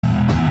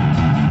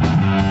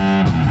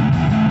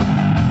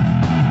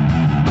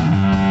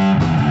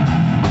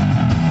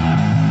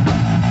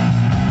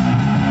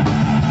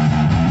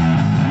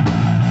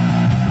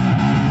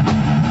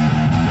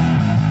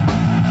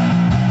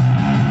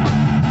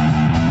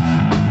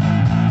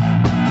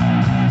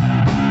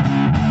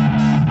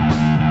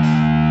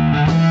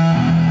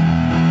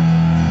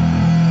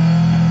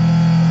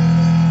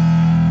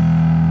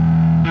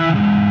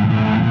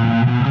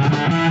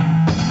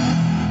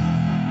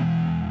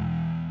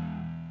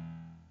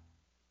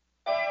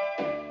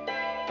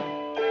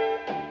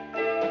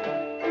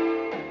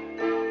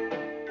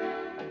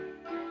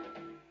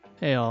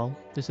Hey all,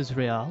 this is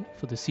Real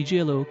for the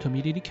CGLO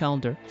Community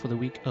Calendar for the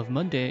week of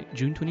Monday,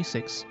 June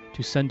 26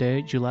 to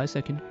Sunday, July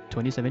 2nd,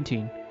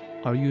 2017.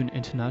 Are you an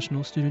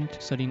international student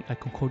studying at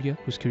Concordia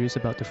who's curious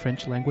about the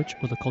French language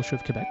or the culture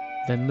of Quebec?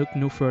 Then look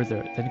no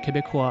further than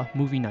Québécois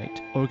Movie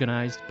Night,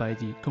 organized by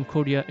the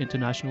Concordia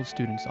International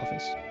Students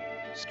Office.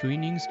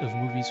 Screenings of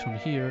movies from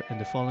here and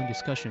the following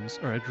discussions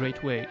are a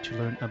great way to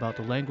learn about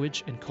the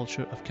language and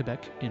culture of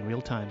Quebec in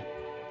real time.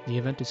 The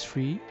event is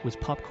free with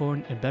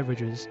popcorn and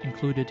beverages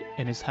included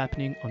and is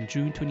happening on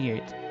June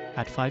 28th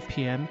at 5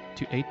 p.m.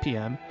 to 8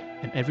 p.m.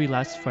 and every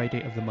last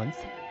Friday of the month.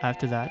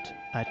 After that,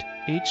 at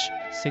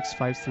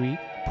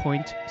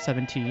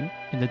H653.17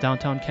 in the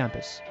downtown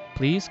campus.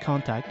 Please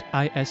contact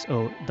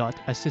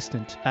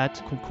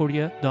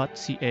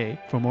iso.assistant@concordia.ca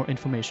for more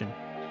information.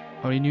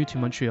 Are you new to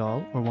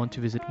Montreal or want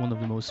to visit one of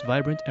the most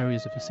vibrant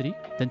areas of the city?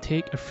 Then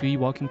take a free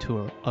walking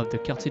tour of the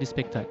Quartier des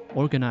Spectacles,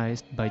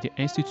 organized by the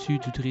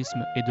Institut du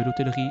Tourisme et de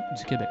l'Hôtellerie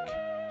du Québec.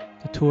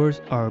 The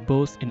tours are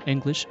both in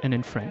English and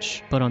in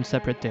French, but on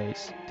separate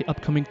days. The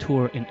upcoming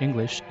tour in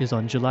English is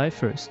on July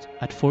 1st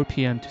at 4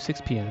 p.m. to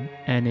 6 p.m.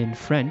 and in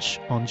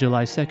French on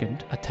July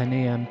 2nd at 10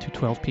 a.m. to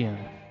 12 p.m.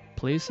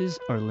 Places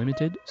are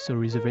limited, so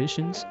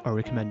reservations are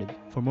recommended.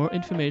 For more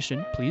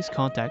information, please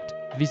contact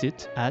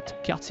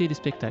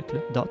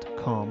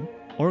visit@quartierdespectacles.com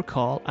or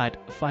call at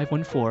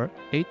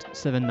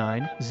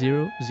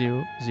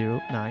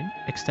 514-879-0009,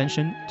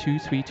 extension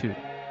 232.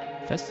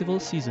 Festival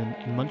season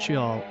in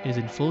Montreal is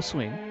in full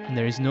swing, and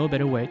there is no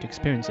better way to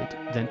experience it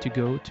than to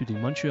go to the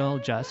Montreal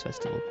Jazz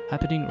Festival,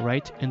 happening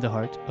right in the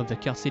heart of the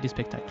Quartier des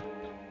Spectacles.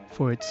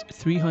 For its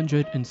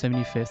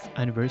 375th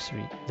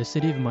anniversary, the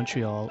City of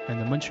Montreal and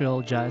the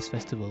Montreal Jazz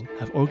Festival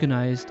have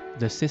organized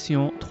the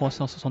Session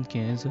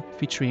 375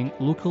 featuring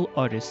local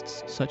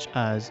artists such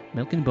as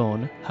Milk and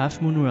Bone,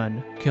 Half Moon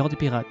Run, Cœur des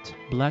Pirates,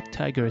 Black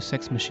Tiger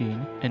Sex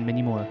Machine, and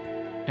many more.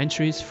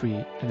 Entry is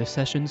free and the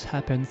sessions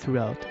happen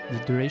throughout the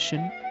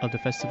duration of the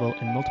festival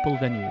in multiple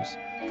venues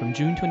from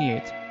June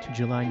 28th to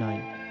July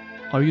 9.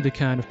 Are you the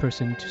kind of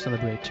person to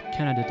celebrate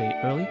Canada Day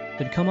early?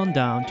 Then come on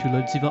down to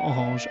Le Divan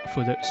Orange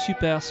for the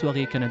Super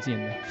Soirée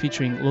Canadienne,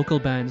 featuring local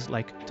bands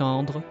like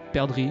Tendre,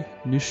 Perdrix,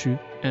 Nushu,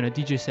 and a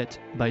DJ set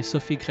by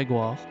Sophie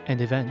Grégoire,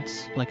 and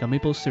events like a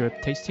maple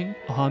syrup tasting,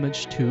 a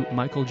homage to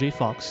Michael J.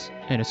 Fox,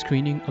 and a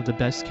screening of the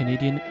best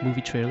Canadian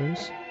movie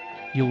trailers.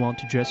 You'll want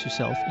to dress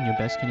yourself in your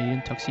best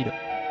Canadian tuxedo.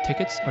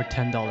 Tickets are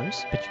 $10,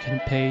 but you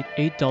can pay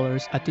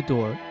 $8 at the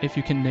door if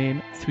you can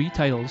name 3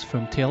 titles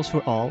from Tales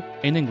for All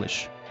in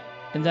English.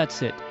 And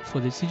that's it for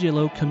the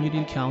CGLO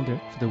Community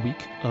Calendar for the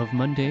week of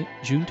Monday,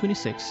 June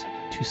 26th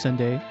to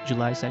Sunday,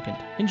 July 2nd.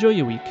 Enjoy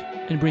your week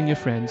and bring your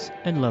friends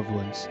and loved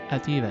ones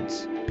at the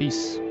events.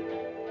 Peace.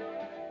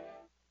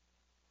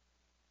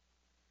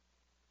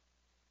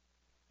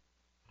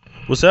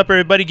 What's up,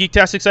 everybody?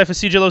 Geektastic Cypher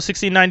CGLO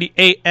 1690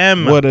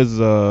 AM. What is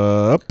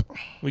up?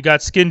 We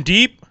got Skin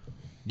Deep.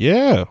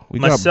 Yeah. We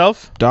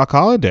Myself. got Doc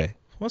Holliday.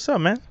 What's up,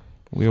 man?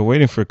 We were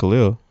waiting for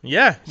Khalil.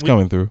 Yeah. He's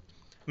coming through.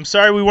 I'm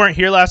sorry we weren't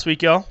here last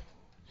week, y'all.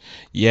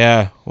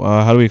 Yeah.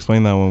 How do we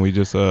explain that when we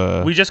just...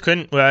 We just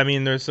couldn't. Well, I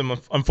mean, there's some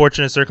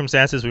unfortunate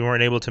circumstances. We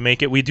weren't able to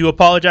make it. We do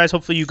apologize.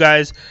 Hopefully you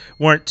guys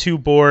weren't too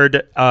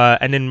bored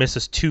and didn't miss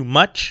us too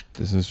much.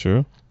 This is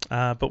true.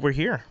 But we're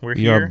here.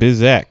 We are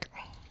Bizak.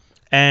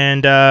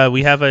 And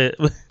we have a...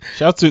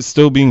 Shouts to it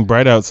still being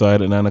bright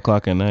outside at 9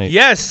 o'clock at night.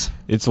 Yes.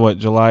 It's what,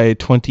 July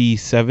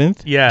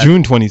 27th? Yeah.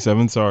 June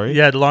 27th, sorry.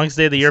 Yeah, the longest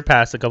day of the year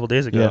passed a couple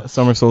days ago. Yeah,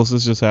 summer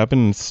solstice just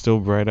happened and it's still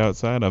bright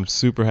outside. I'm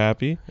super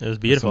happy. It was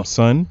beautiful.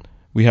 Some sun.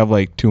 We have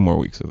like 2 more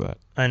weeks of that.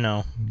 I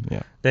know.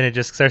 Yeah. Then it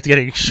just starts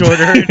getting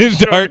shorter. And It's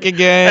shorter. dark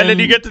again. And then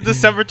you get to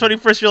December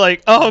 21st, you're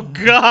like, oh,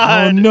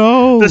 God. Oh,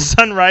 no. The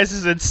sun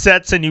rises and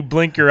sets and you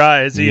blink your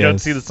eyes and you don't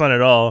Yes. see the sun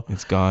at all.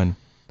 It's gone.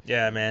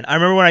 Yeah, man. I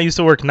remember when I used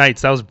to work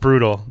nights. That was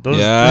brutal.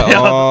 Yeah.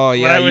 Oh,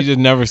 yeah. You just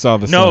never saw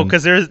the sun. No,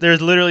 because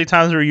there's literally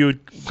times where you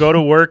would go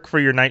to work for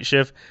your night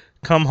shift,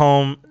 come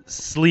home,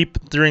 sleep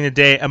during the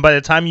day, and by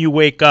the time you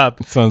wake up,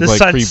 the sun's like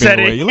sun's creeping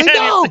setting. away. You're like,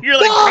 no, you're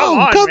like, come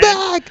on, come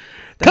man. back.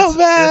 Come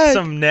back. That's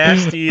some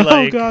nasty, Oh,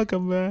 like, God,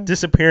 come back.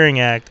 disappearing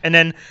act. And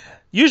then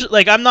usually,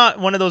 like, I'm not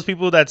one of those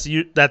people that's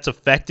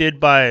affected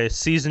by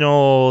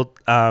seasonal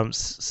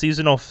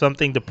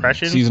something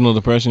depression. Seasonal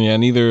depression, yeah,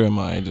 neither am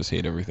I. I just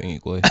hate everything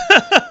equally.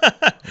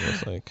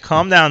 Like,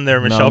 calm down there,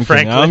 Michelle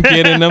Franklin. I'm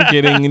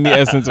kidding. In the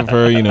essence of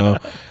her,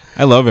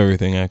 I love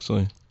everything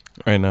actually.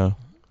 Right now,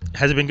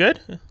 Has it been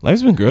good?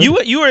 life's been good.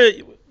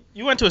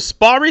 You went to a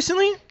spa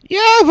recently?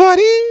 Yeah,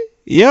 buddy.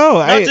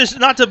 Yo,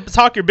 Not to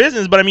talk your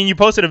business, but I mean, you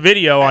posted a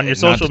video on your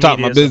social not to talk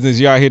media. my business.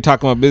 You're out here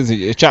talking my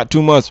business. It shot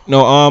too much.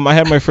 No, I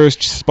had my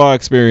first spa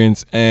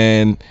experience,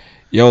 and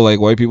like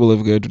white people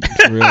live good.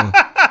 For real.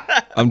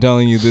 I'm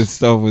telling you, this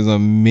stuff was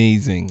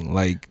amazing.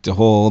 Like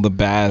the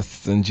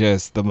baths and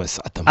just the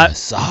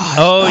massage.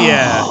 Oh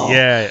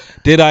yeah.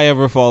 Did I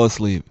ever fall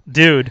asleep,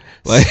 Dude?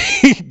 Like,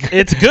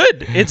 It's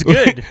good. It's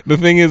good. The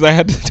thing is, I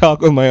had to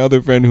talk with my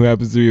other friend who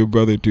happens to be your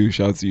brother too.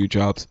 Shouts to you,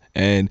 Chops.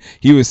 And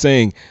he was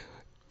saying,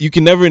 you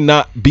can never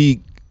not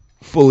be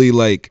fully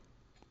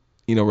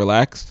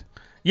relaxed.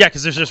 Yeah,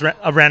 because there's just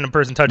a random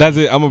person touching. That's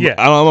it. Yeah.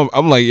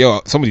 I'm like, yo,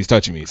 somebody's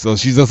touching me. So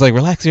she's just like,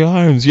 relax your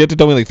arms. You had to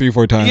tell me like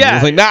 3-4 times. Yeah. I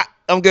was like, nah,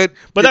 I'm good.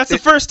 But that's the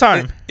first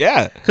time.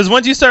 Yeah. Because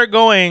once you start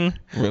going,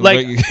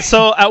 like, Like-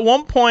 so at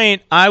one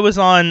point I was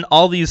on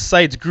all these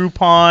sites,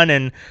 Groupon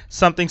and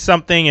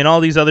something, and all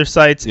these other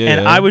sites, and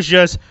Yeah. I was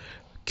just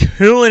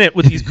killing it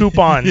with these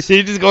coupons.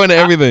 You're just going to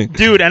everything.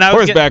 Dude, and I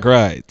was Horseback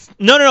rides.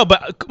 no,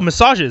 but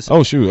massages.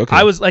 Oh, shoot. Okay.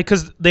 I was like,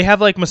 because they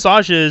have like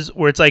massages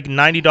where it's like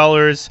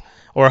 $90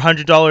 or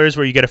 $100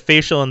 where you get a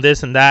facial and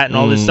this and that and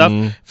all this stuff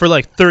for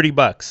like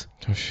 $30.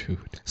 Oh, shoot.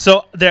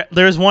 So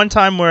there's one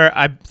time where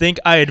I think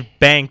I had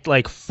banked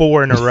like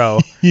 4 in a row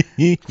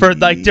for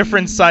like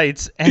different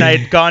sites, and I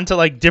had gone to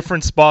like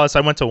different spas. So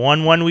I went to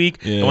one week,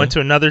 Yeah. I went to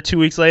another 2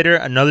 weeks later,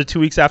 another 2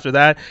 weeks after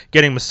that,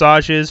 getting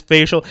massages,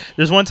 facial.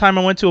 There's one time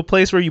I went to a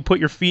place where you put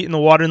your feet in the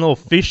water and little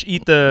fish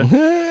eat the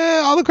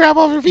All the crap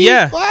off your feet.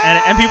 yeah, What?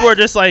 and people are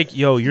just like,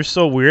 yo, you're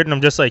so weird, and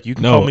I'm just like, you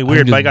can No, call me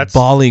weird, I'm but I just got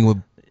bawling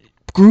with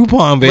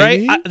Groupon,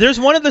 baby. right. There's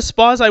one of the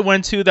spas I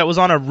went to that was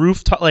on a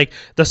rooftop, like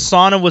the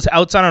sauna was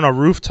outside on a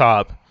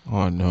rooftop.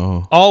 Oh,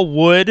 no. All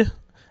wood,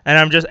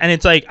 and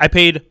it's like I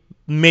paid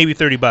maybe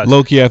 $30.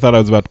 Low key, I thought I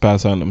was about to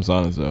pass out in them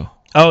saunas, though.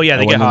 Oh yeah, I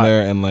they went get in hot.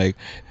 there and like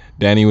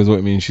Danny was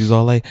with me and she's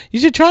all like, you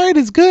should try it,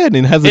 it's good.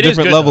 And it has the It is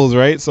different good, levels,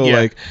 right? So Yeah.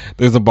 like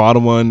there's a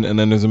bottom one and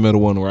then there's a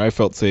middle one where I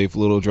felt safe, a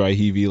little dry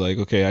heavy, like,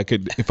 okay, I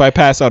could, if I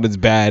pass out it's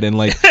bad, and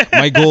like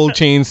my gold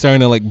chain's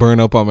starting to like burn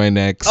up on my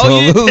neck. So Oh,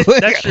 yeah, like,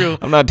 that's true.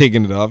 I'm not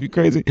taking it off, you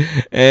crazy?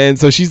 And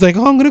so she's like,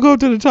 oh, I'm gonna go up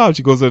to the top.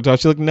 She goes to the top,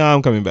 she's like, no,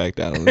 I'm coming back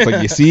down. It's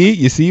like, you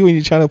see when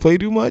you're trying to play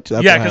too much?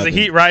 That's Yeah, what because the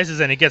happens. heat rises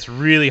and it gets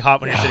really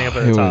hot when you're sitting up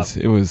at the it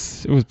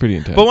top. was pretty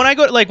intense. But when I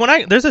go,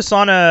 there's a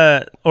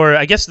sauna, or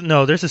I guess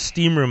no, there's a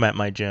steam room at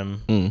my gym,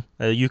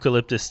 a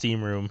eucalyptus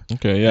steam room.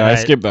 Okay, yeah, And I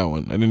skipped that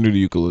one. I didn't do the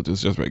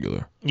eucalyptus, just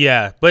regular.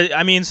 Yeah, but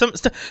I mean, some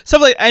stuff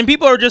like, and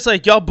people are just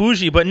like, y'all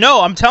bougie, but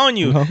no, I'm telling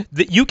you No.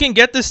 that you can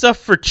get this stuff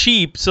for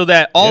cheap, so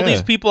that all Yeah.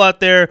 these people out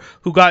there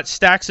who got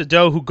stacks of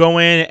dough who go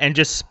in and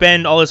just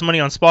spend all this money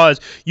on spas,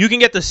 you can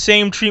get the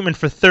same treatment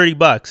for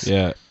 $30.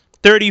 Yeah.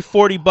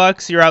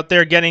 $30-$40, you're out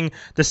there getting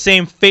the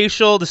same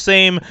facial, the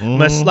same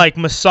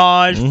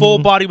massage, full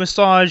body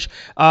massage.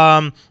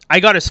 I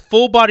got a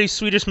full body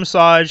Swedish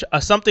massage,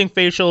 a something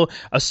facial,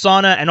 a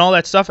sauna, and all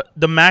that stuff.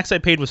 The max I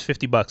paid was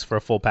 $50 for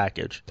a full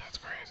package. That's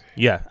crazy.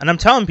 Yeah, and I'm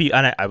telling people,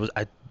 and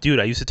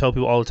I used to tell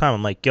people all the time,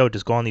 I'm like, yo,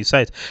 just go on these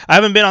sites. I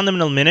haven't been on them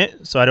in a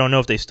minute, so I don't know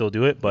if they still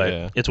do it, but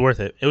Yeah. it's worth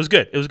it. It was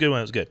good. It was good when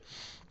it was good.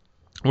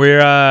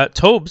 We're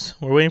Tobes.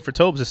 We're waiting for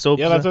Tobes. Is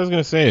Tobes? Yeah, that's what I was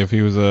gonna say. If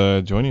he was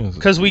joining us,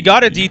 Because we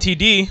got a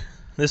DTD.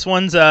 This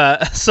one's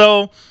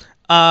so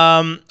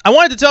I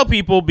wanted to tell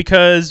people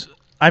because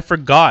I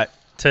forgot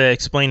to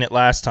explain it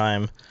last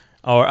time,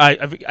 or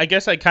I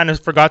guess I kind of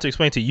forgot to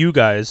explain it to you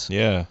guys.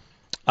 Yeah,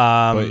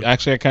 but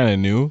actually, I kind of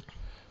knew.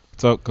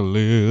 What's up,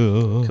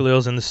 Khalil?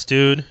 Khalil's in the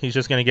stewed. He's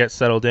just gonna get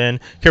settled in.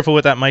 Careful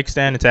with that mic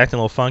stand. It's acting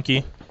a little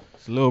funky.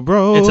 It's a little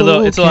bro. It's a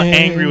little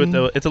angry with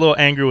the. It's a little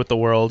angry with the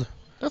world.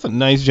 That's a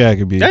nice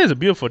jacket, B. That is a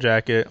beautiful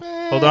jacket.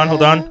 Hold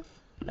on,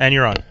 and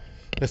you're on.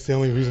 That's the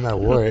only reason I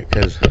wore it,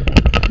 because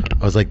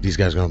I was like, these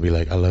guys are going to be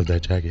like, I love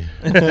that jacket.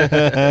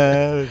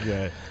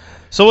 Yeah.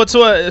 So what's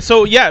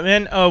so yeah,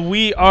 man.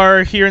 We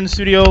are here in the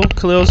studio.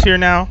 Khalil's here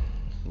now.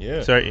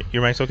 Yeah. Sorry,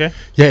 your mic's okay?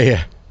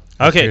 Yeah.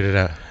 I figured Okay.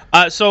 it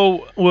out.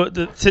 So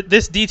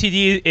this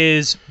DTD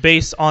is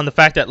based on the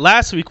fact that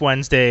last week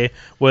Wednesday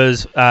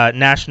was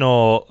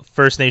National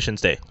First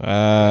Nations Day.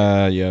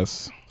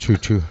 Yes.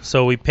 True.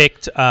 So we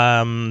picked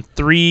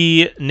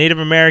 3 Native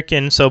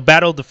American, so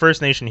battled the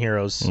First Nation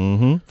heroes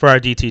for our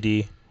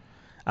DTD.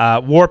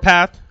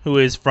 Warpath, who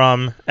is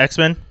from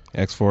X-Men.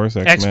 X-Force,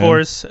 X-Men.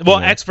 X-Force. Well,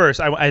 Yeah. X-Verse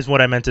is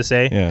what I meant to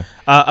say. Yeah.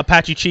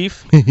 Apache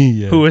Chief,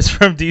 Yeah. who is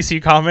from DC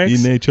Comics.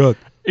 Ine Chuck.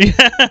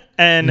 Yeah,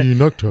 and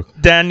Nuktuk.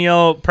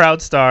 Daniel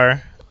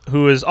Proudstar,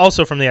 who is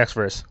also from the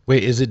X-Verse.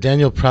 Wait, is it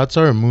Daniel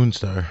Proudstar or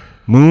Moonstar?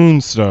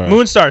 Moonstar.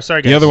 Moonstar,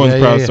 sorry guys. The other one's Yeah,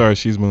 yeah, Proudstar. yeah.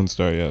 She's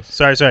Moonstar. Yes.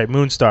 Sorry,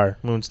 Moonstar.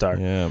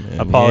 Yeah, man.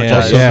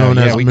 Apologize. Also known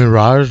as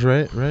Mirage,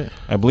 right?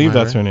 I believe Am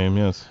I that's right? her name.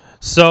 Yes.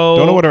 So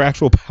Don't know what her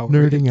actual power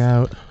Nerding is.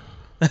 out.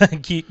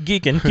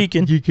 geeking.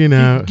 Geeking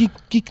out.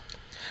 Geek.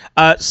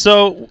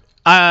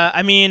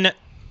 I mean,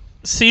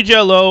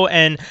 CJLO,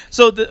 and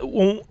so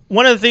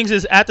one of the things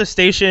is at the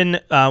station,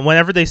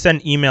 whenever they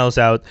send emails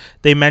out,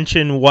 they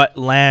mention what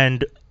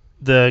land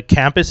the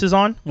campus is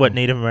on, what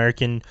Native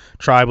American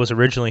tribe was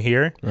originally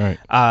here. Right.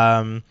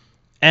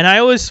 And I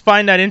always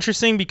find that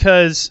interesting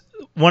because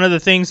one of the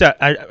things that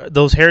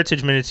those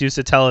heritage minutes used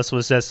to tell us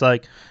was that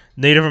like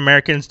Native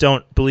Americans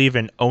don't believe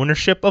in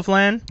ownership of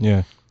land.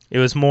 Yeah. It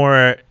was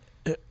more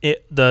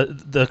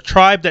the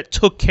tribe that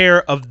took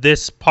care of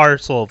this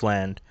parcel of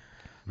land.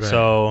 Right.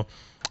 So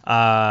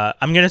we're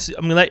gonna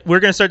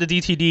start the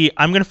DTD.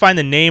 I'm gonna find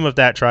the name of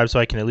that tribe so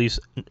I can at least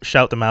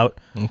shout them out.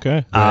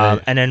 Okay.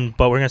 Right.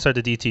 But we're gonna start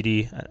the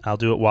DTD. I'll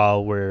do it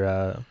while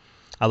we're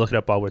I'll look it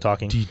up while we're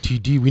talking.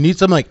 DTD. We need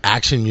some like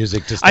action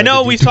music to start. I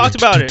know, the we've DTD. talked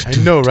about it. I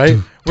know, right?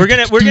 We're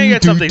gonna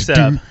get something set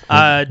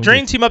up.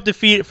 Drain team up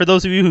defeat. For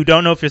those of you who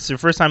don't know, if it's your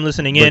first time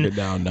listening Break in, it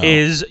down now.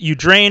 is you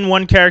drain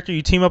one character,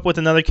 you team up with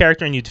another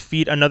character, and you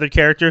defeat another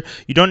character.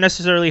 You don't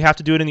necessarily have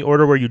to do it in the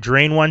order where you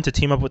drain one to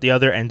team up with the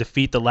other and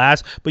defeat the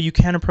last, but you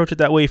can approach it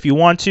that way if you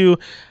want to.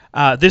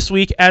 This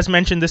week, as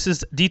mentioned, this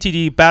is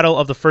DTD Battle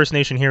of the First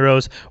Nation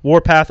Heroes,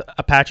 Warpath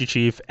Apache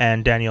Chief,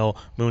 and Daniel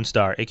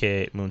Moonstar,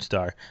 aka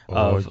Moonstar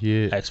of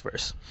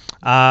X-Verse.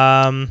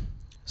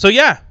 So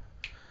yeah.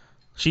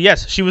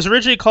 She was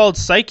originally called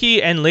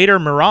Psyche and later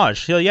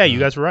Mirage. Yeah, you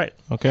guys were right.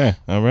 Okay,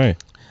 all right.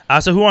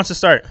 So who wants to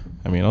start?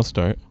 I mean, I'll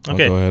start.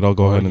 Okay. I'll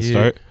go ahead and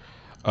start.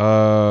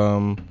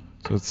 So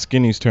it's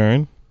Skinny's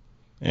turn,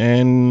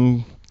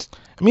 and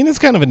I mean it's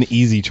kind of an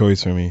easy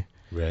choice for me.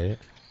 Right.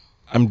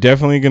 I'm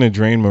definitely gonna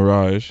drain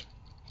Mirage,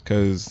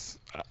 because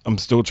I'm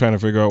still trying to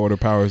figure out what her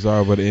powers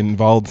are, but it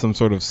involved some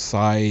sort of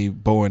Psy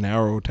bow and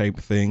arrow type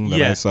thing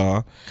that I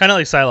saw. Kind of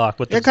like Psylocke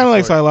with Yeah, kind of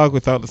like Psylocke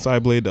without the Psy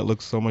blade that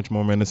looks so much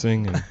more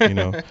menacing. And, you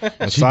know,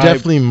 She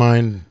definitely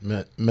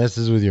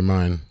messes with your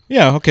mind.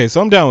 Yeah, okay,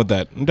 so I'm down with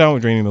that. I'm down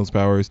with draining those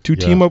powers. To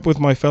team up with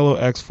my fellow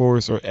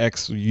X-Force or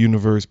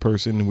X-Universe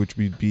person, which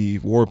would be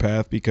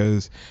Warpath,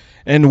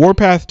 and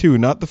Warpath 2,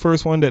 not the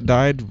first one that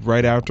died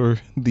right after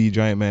the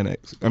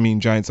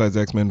Giant Size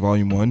X-Men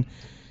Volume 1.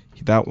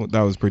 That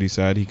was pretty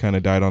sad. He kind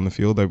of died on the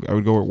field. I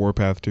would go with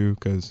Warpath 2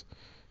 because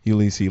at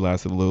least he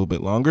lasted a little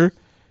bit longer.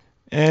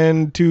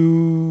 And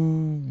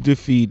to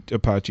defeat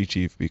Apache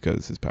Chief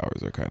because his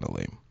powers are kind of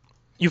lame.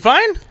 You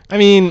fine? I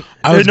mean,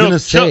 I was gonna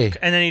say,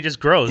 and then he just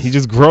grows. he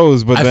just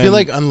grows, but I then, feel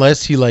like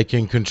unless he like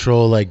can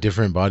control like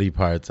different body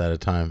parts at a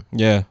time,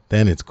 yeah,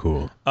 then it's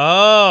cool.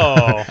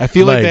 Oh, I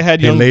feel like they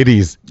had hey, young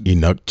ladies,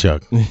 Enoch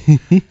Chuck.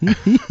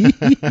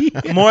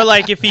 more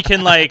like if he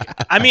can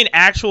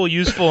actual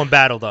useful in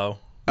battle though.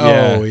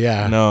 Oh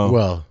yeah. No.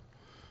 Well,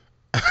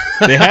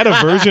 They had a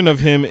version of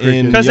him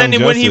in Because Young then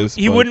Justice,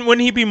 he wouldn't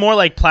he be more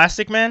like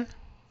Plastic Man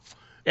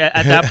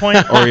at that point?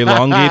 or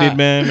Elongated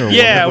Man, or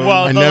Yeah, whatever.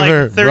 well, I the,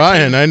 never, 13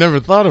 Ryan. I never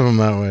thought of him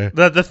that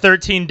way. the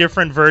 13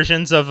 different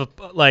versions of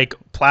like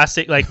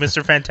plastic, like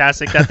Mr.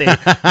 Fantastic that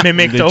they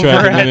mimicked They over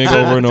tried to at mimic the-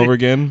 over and over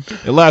again.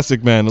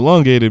 Elastic Man,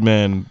 Elongated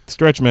Man,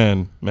 Stretch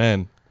Man.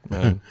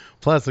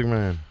 Plastic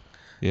Man.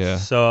 Yeah.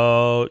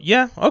 So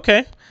yeah,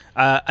 okay.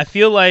 I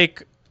feel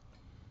like,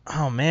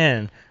 oh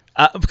man,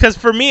 because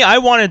for me, I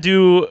want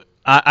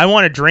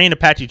to drain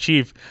Apache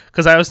Chief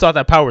because I always thought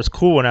that power was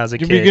cool when I was a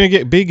You're kid. gonna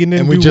get big and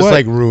then And we do just what?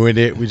 like ruined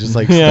it. We just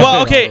like. Yeah.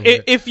 Well, stepped all over okay,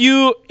 it.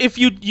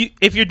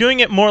 if you're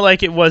doing it more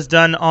like it was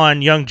done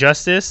on Young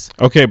Justice.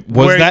 Okay,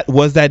 where-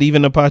 was that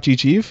even Apache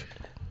Chief?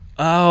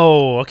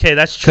 Oh, okay,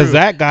 that's true. 'Cause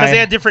that guy- they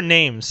had different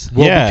names.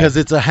 Well, Yeah. because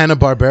it's a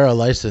Hanna-Barbera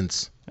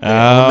license. They own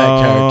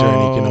that character,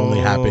 and he can only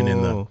happen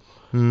in the.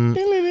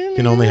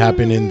 Can only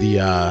happen in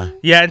the.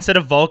 Yeah, instead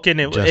of Vulcan,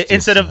 Justice,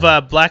 instead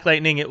of Black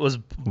Lightning, it was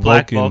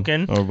Black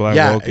Vulcan. or Black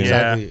Yeah,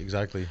 Vulcan.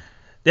 exactly.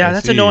 Yeah, I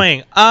that's see.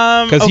 annoying.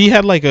 Because he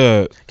had like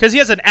a because he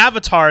has an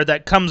avatar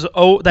that comes. That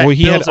well,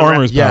 he had builds around-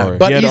 armor's Yeah, power.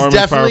 but he had he's armor's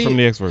power definitely- from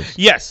the X-Verse.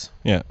 Yes,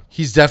 Yeah.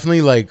 He's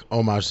definitely like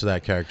homage to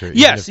that character. Even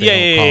Yes, if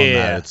they don't call him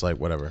that, it's like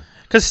whatever.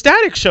 because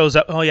Static shows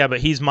up. Oh yeah, but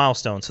he's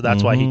Milestone, so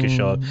that's why he could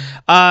show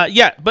up.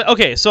 Yeah, but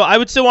okay, so I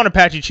would still want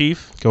Apache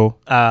Chief. Cool.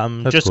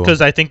 Just cool.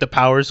 because I think the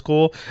power is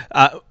cool,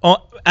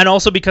 and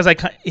also because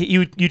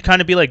you'd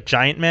kind of be like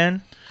Giant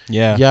Man.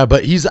 Yeah. Yeah,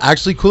 but he's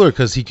actually cooler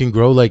because he can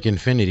grow like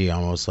infinity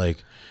almost. Like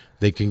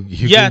they can.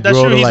 Yeah, can that's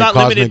grow true. to, He's like, not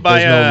limited cosmic. by,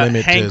 There's no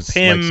limit Hank to his,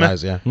 Pym. like,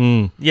 size.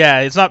 Yeah. Yeah,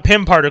 it's not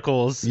Pym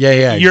particles.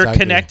 Yeah, You're exactly.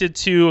 connected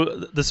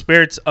to the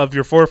spirits of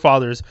your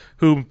forefathers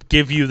who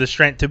give you the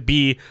strength to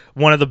be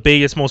one of the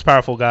biggest, most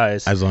powerful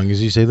guys. As long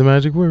as you say the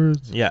magic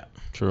words. Yeah,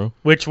 True.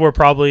 which were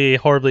probably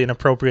horribly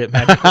inappropriate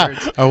magic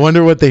words. I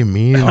wonder what they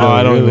mean. Oh, though,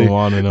 I don't really. even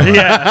want to know.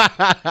 Yeah.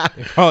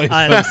 Probably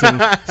I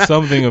know.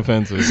 something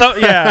offensive. So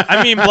yeah,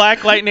 I mean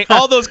Black Lightning.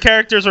 All those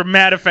characters are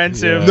mad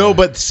offensive. Yeah. No,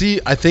 but see,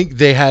 I think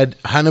they had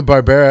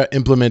Hanna-Barbera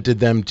implemented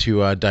them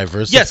to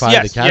diversify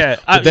Yes, the cast. yeah,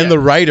 But then yeah. the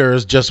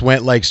writers just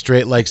went like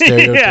straight, like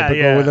stereotypical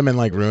yeah. with them and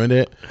like ruined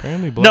it.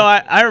 Apparently No,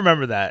 I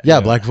remember that. Yeah,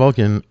 Black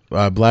Vulcan.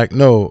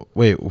 Who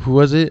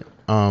was it?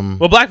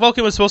 Well, Black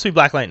Vulcan was supposed to be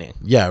Black Lightning.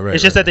 Yeah, right.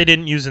 It's just right. that they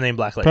didn't use the name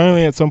Black Lightning.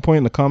 Apparently, at some point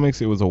in the comics,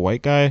 it was a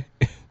white guy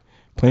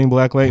playing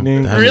Black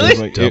Lightning. That Really? It was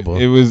like- double.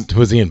 it was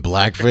Was he in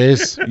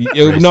blackface?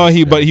 no,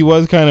 he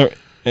was kind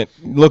of.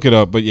 Look it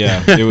up, but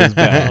yeah, it was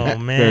bad. Oh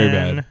man.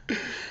 Very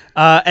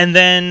bad. And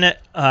then,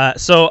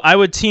 so I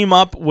would team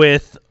up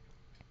with.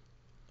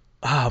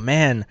 Oh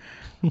man,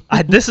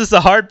 this is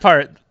the hard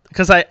part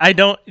because I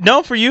don't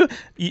know for you.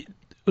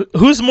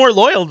 Who's more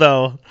loyal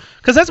though?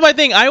 Because that's my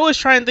thing. I always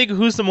try and think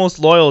who's the most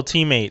loyal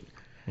teammate.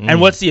 And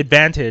what's the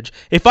advantage?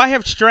 If I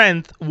have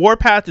strength,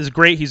 Warpath is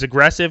great. He's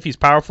aggressive. He's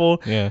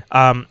powerful. Yeah.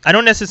 I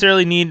don't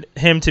necessarily need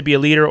him to be a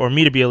leader or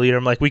me to be a leader.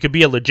 I'm like, we could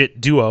be a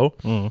legit duo.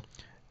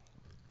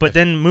 But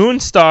then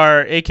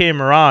Moonstar, aka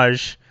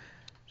Mirage,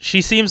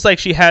 she seems like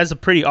she has a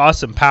pretty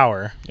awesome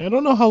power. I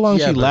don't know how long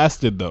Yeah, she but-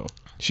 lasted though.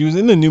 She was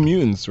in the New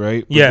Mutants,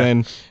 right? But Yeah.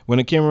 then when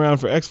it came around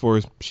for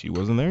X-Force, she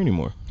wasn't there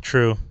anymore.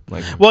 True.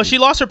 Like, Well, she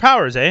lost her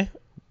powers, eh?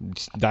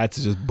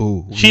 that's just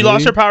boo. She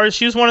lost her powers.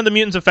 She was one of the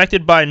mutants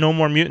affected by No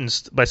More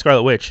Mutants by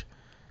Scarlet Witch.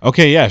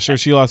 Okay, yeah, sure.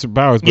 She lost her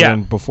powers, but Yeah.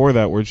 then before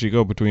that, where'd she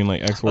go between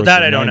like X-Force?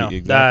 That and I don't 90? know.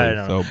 Exactly. That I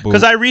don't know. So, boo.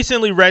 Because I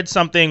recently read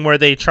something where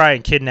they try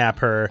and kidnap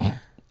her,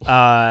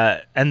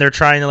 and they're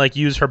trying to like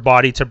use her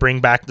body to bring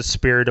back the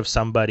spirit of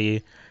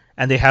somebody,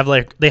 and they have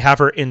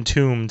her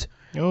entombed.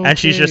 And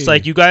she's just Okay.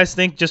 like, you guys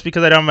think just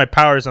because I don't have my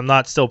powers, I'm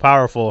not still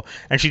powerful?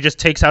 And she just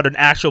takes out an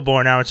actual bow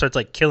and arrow and starts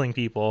like killing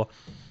people.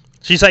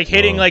 She's like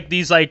hitting like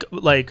these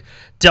like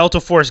Delta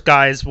Force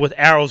guys with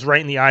arrows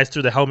right in the eyes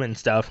through the helmet and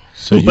stuff.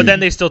 But then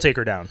they still take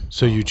her down.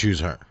 So you choose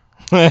her.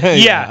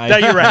 Yeah, no,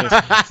 you're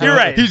right. You're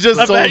right. He just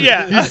My sold bad, it.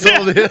 yeah. He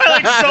sold it.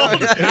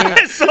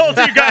 I sold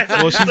you guys.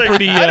 Well, she's Like,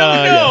 pretty, I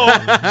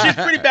don't know. She's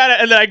pretty bad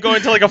at, and then I go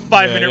into like a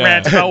 5-minute yeah.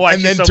 rant about why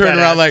And she's then so turn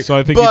badass. around like, So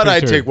I think you but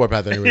I picked her. take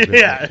Warpath anyways.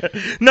 Yeah.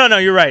 No,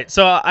 you're right.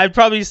 So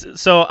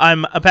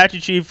I'm Apache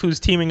Chief who's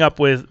teaming up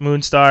with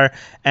Moonstar,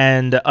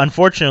 and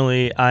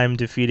unfortunately, I'm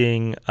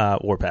defeating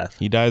Warpath.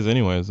 He dies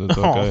anyways. So it's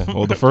Oh. okay.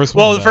 Well, the first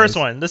one. Well, the dies. first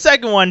one. The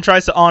second one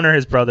tries to honor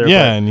his brother.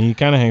 Yeah, and he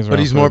kind of hangs around. But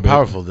he's for more a bit.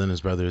 powerful than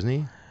his brother, isn't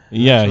he?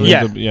 Yeah, he Yeah.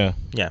 ends up-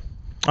 yeah.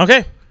 But,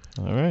 okay,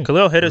 All right.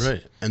 Khalil, hit us.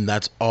 Right. And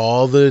that's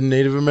all the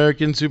Native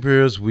American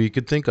superheroes we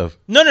could think of.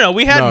 No.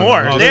 We had No,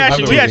 more. no, we there's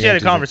actually had a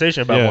others.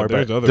 conversation about Yeah, more,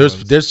 there's but other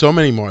ones. There's so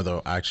many more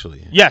though,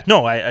 actually. yeah,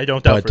 no, I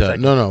don't doubt But for a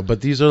second. no, but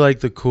these are like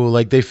the cool,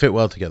 like they fit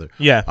well together.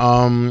 Yeah.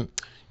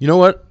 You know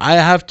what? I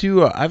have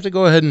to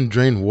go ahead and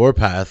drain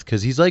Warpath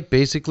because he's like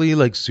basically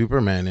like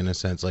Superman in a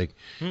sense. Like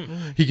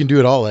he can do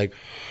it all. Like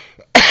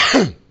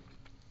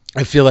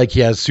I feel like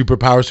he has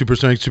superpower, super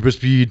strength, super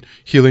speed,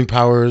 healing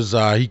powers.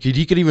 He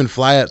could even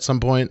fly at some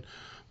point,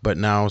 but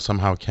now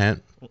somehow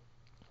can't.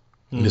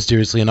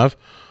 Mysteriously enough.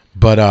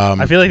 But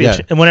I feel like yeah.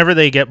 whenever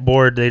they get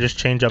bored, they just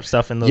change up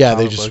stuff in those. Yeah,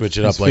 they comic just books. switch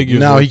it up. His Like figure's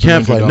now worth he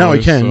can't fly. Now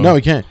he can. $200, Now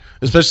he can't.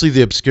 Especially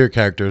the obscure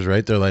characters,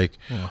 right? They're like,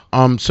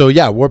 So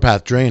yeah,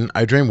 Warpath drain.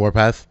 I drain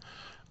Warpath.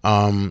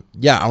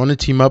 Yeah, I want to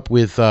team up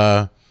with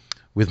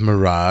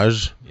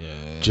Mirage. Yeah.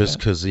 Just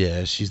because,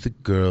 yeah, she's the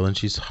girl and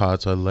she's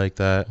hot, so I like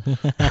that.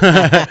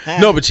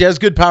 No, but she has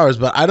good powers.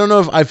 But I don't know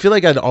if I feel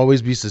like I'd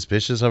always be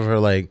suspicious of her,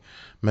 like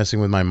messing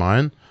with my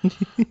mind.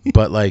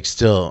 But like,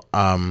 still,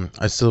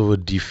 I still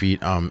would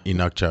defeat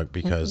Inukchuk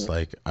because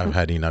like I've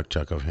had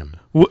Inukchuk of him.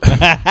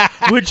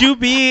 Would you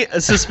be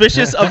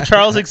suspicious of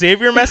Charles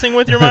Xavier messing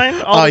with your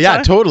mind? Oh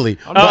yeah, totally.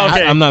 Oh,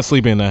 okay. I'm not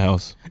sleeping in that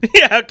house.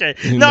 Yeah, okay.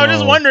 No, I'm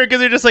just No. wondering because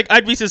you're just like,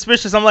 I'd be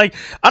suspicious. I'm like,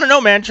 I don't know,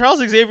 man. Charles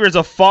Xavier is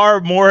a far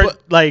more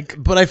like.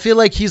 But I feel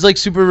like he's like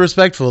super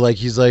respectful. Like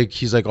he's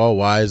like all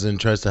wise and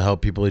tries to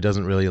help people. He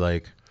doesn't really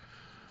like.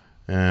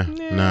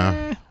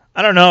 No.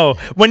 I don't know.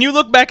 When you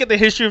look back at the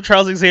history of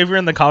Charles Xavier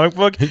in the comic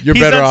book, You're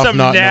he's better done off some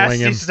not knowing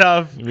nasty him.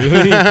 stuff.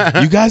 Really?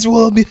 You guys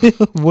will be.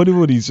 What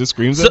he just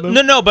screams at them?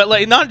 No, but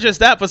like not just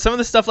that, but some of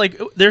the stuff like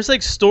there's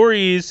like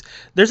stories.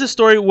 There's a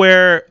story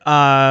where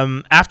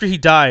after he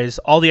dies,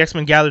 all the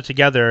X-Men gather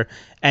together,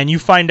 and you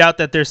find out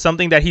that there's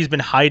something that he's been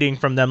hiding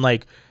from them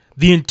like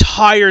the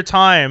entire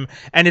time,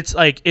 and he's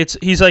like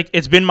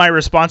it's been my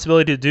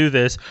responsibility to do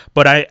this,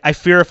 but I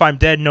fear if I'm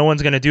dead, no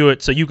one's gonna do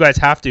it, so you guys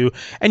have to.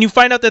 And you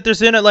find out that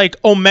there's in a like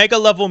Omega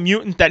level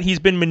mutant that he's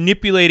been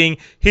manipulating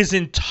his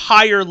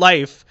entire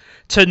life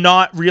to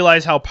not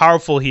realize how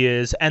powerful he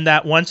is, and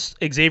that once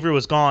Xavier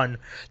was gone,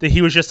 that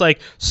he was just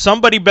like,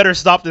 somebody better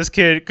stop this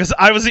kid because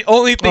I was the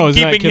only thing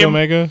Isn't that keeping Kid him.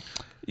 Omega?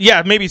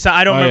 Yeah, maybe so.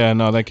 I don't Oh remember. yeah,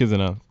 no, that kid's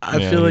enough. I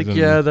feel like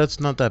that's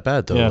not that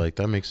bad though. Yeah. Like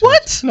that makes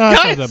sense. What? No,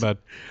 it's Guys? not that bad.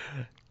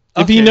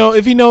 Okay.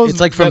 If he knows,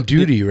 It's like from that-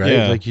 duty, right?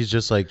 Yeah. Like he's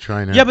just like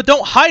trying to. Yeah, but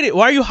don't hide it.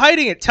 Why are you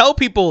hiding it? Tell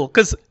people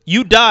because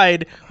you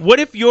died.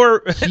 What if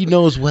you're? he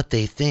knows what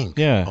they think.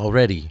 Yeah.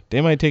 Already. They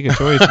might take a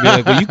choice to be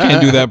like, well, you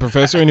can't do that,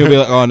 Professor, and he'll be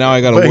like, oh, now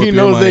I gotta But warp he your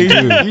knows they.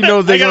 mind too. He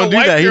knows they I gotta gonna do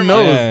wipe that. He your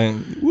knows.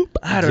 Yeah.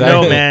 I don't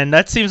know, man.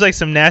 That seems like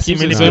some nasty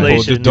Keeps it simple.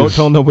 manipulation. Just don't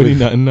tell nobody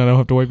nothing. I don't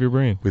have to wipe your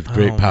brain. With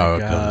great Oh my power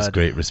comes God.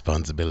 great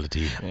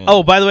responsibility.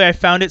 Oh, by the way, I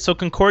found it. So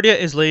Concordia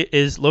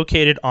is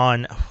located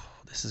on.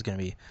 This is gonna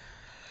be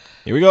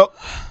Here we go.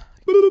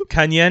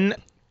 Kanyen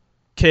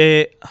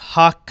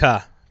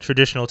Kehaka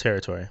traditional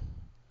territory.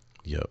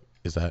 Yep.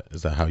 Is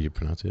that how you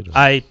pronounce it?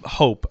 I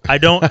hope. I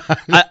don't.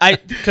 I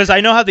because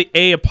I know how the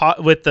A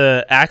with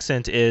the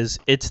accent is.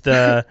 It's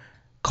the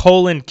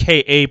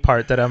 :KA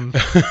part that I'm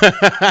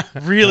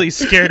really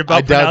scared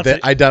about pronouncing.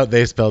 I doubt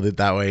they spelled it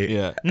that way.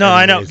 Yeah. No,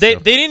 I know. Anyway, They so-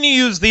 didn't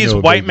use these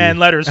No white biggie. man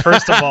letters,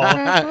 first of all.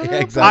 Yeah,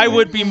 exactly. I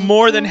would be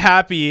more than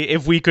happy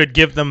if we could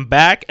give them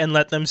back and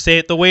let them say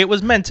it the way it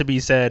was meant to be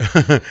said.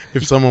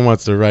 If someone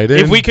wants to write in,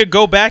 If we could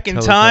go back in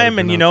Tell us how to time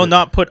and, pronounce it.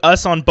 not put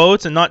us on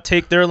boats and not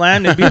take their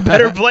land, it'd be a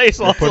better place.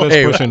 Put Also. us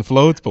Hey, pushing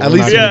floats, but at we're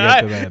least- not gonna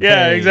Yeah, get to that.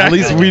 yeah, Hey. exactly.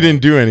 at least we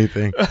didn't do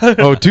anything.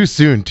 Oh, too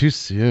soon.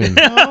 Is it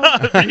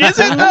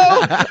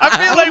though? I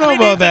feel don't Like, know we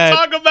about need that. to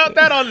talk about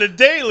that on the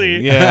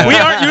daily. Yeah. We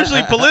aren't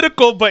usually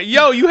political, but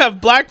yo, you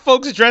have black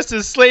folks dressed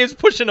as slaves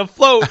pushing a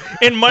float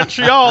in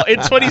Montreal in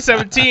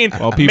 2017.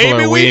 While people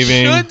Maybe are we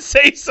waving. should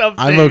say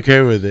something. I'm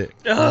okay with it.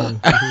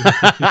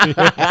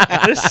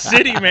 This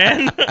city,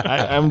 man.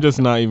 I'm just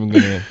not even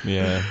gonna.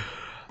 Yeah.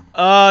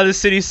 Oh, this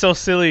city's so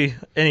silly.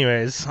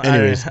 Anyways,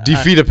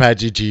 Defeat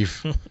Apache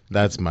Chief.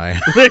 That's my.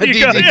 There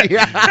you go.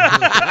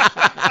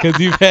 Because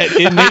you've had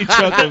innate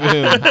trust of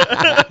him.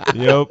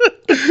 Yep.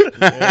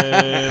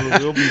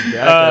 And we'll be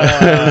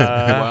back.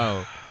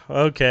 Wow.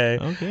 Okay.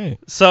 Okay.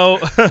 So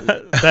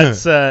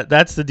that's the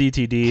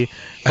DTD.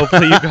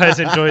 Hopefully you guys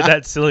enjoyed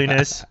that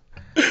silliness.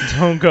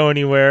 Don't go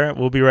anywhere.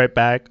 We'll be right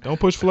back. Don't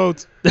push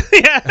floats.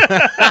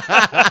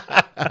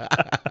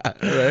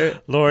 Right.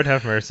 Lord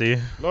have mercy.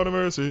 Lord of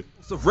mercy.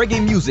 Of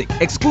reggae music,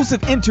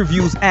 exclusive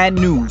interviews, and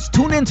news.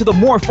 Tune in to the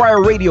More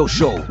Fire Radio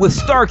Show with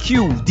Star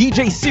Q,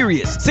 DJ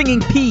Sirius, Singing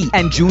P,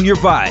 and Junior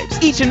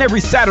Vibes. Each and every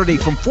Saturday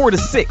from 4 to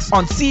 6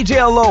 on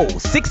CJLO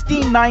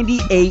 1690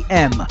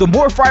 AM. The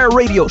More Fire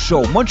Radio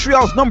Show,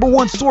 Montreal's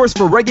 #1 source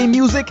for reggae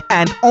music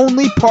and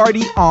only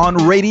party on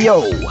radio.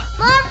 More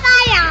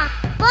fire!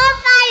 More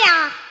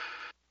fire!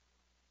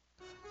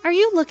 Are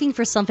you looking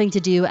for something to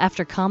do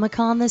after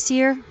Comic-Con this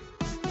year?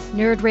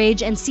 Nerd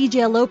Rage and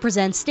CJLO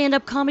presents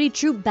stand-up comedy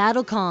troupe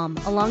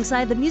BattleCom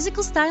alongside the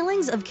musical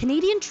stylings of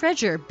Canadian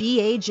treasure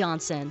B.A.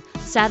 Johnson,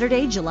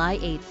 Saturday, July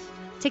 8th.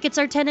 Tickets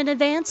are 10 in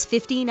advance,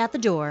 15 at the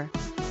door.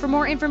 For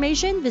more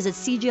information, visit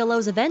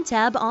CJLO's event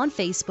tab on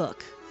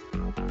Facebook.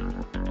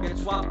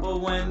 It's Whopper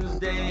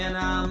Wednesday and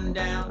I'm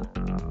down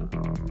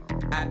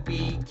at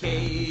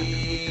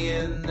BK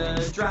in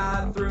the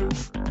drive-thru,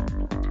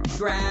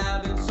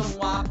 grabbing some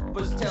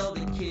Whoppers, tell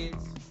the kids.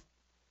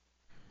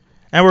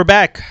 And we're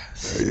back.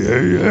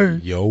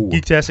 Yo.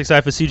 Geektastic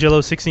Cypher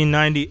CJLO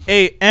 1690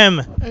 AM.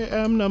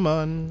 AM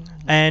Naman.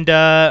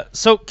 And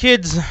so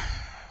kids,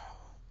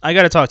 I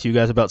gotta talk to you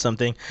guys about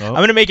something. Oh. I'm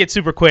gonna make it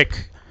super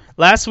quick.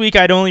 Last week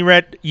I'd only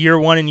read year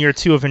 1 and year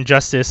 2 of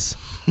Injustice.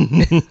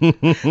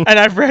 And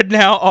I've read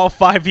now all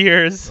 5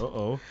 years.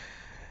 Uh-oh.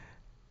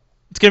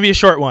 It's gonna be a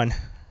short one.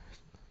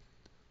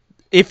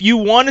 If you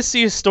want to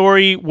see a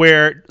story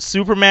where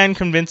Superman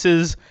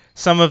convinces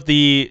some of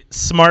the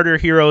smarter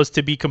heroes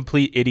to be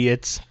complete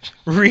idiots,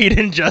 read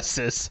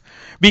Injustice.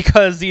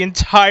 Because the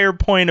entire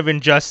point of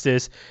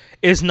Injustice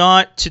is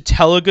not to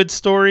tell a good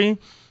story.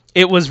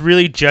 It was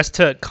really just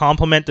to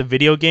complement the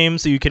video game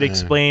so you could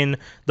explain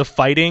the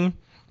fighting.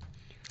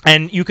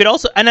 And you could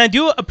also, and I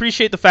do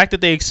appreciate the fact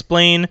that they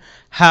explain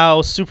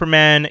how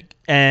Superman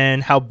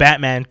and how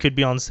Batman could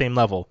be on the same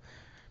level.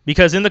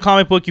 Because in the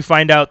comic book you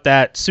find out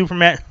that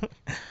Superman...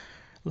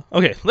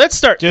 Okay, let's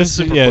start. Just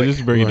quick.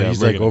 just bring it down. He's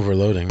bring like it up.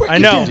 overloading. I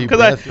know, Deep because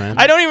breath, man.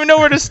 I don't even know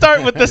where to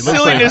start with the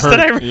silliness like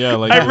that hurt. Yeah,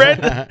 like-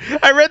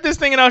 I read this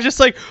thing and I was just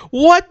like,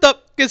 what the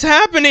is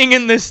happening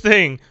in this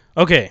thing?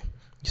 Okay,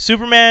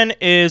 Superman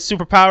is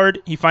superpowered.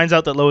 He finds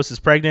out that Lois is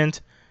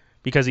pregnant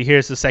because he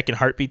hears the second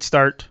heartbeat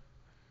start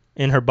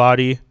in her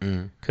body.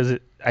 Because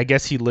I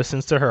guess he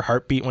listens to her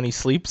heartbeat when he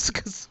sleeps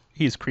because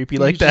he's creepy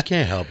like You that. just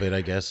can't help it,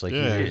 I guess. Like,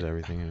 Yeah. he hears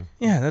everything.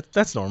 Yeah,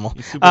 that's normal.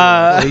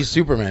 Well, he's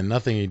Superman.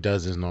 Nothing he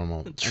does is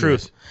normal.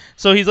 Truth.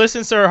 So he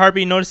listens to her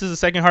heartbeat, notices the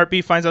second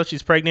heartbeat, finds out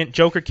she's pregnant.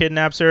 Joker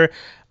kidnaps her.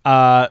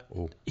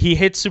 He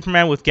hits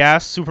Superman with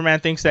gas. Superman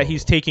thinks that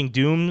he's taking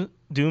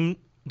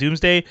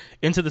Doomsday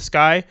into the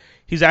sky.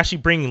 He's actually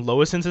bringing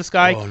Lois into the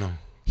sky. Oh, no.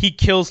 He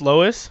kills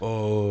Lois.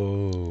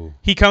 Oh.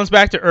 He comes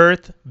back to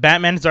Earth.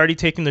 Batman has already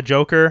taken the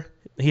Joker.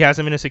 He has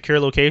him in a secure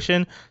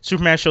location.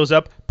 Superman shows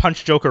up,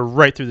 punches Joker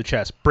right through the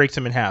chest, breaks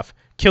him in half,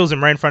 kills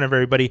him right in front of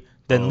everybody,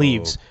 then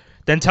leaves.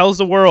 Then tells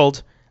the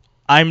world,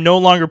 I'm no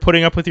longer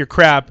putting up with your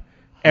crap.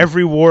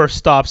 Every war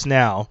stops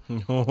now.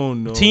 Oh,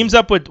 no. Teams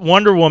up with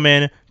Wonder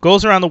Woman,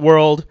 goes around the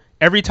world.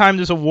 Every time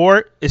there's a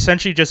war,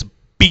 essentially just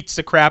beats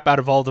the crap out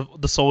of all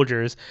the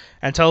soldiers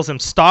and tells them,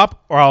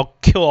 stop or I'll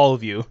kill all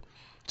of you.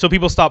 So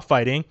people stop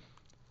fighting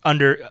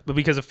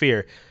because of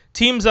fear.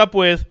 Teams up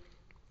with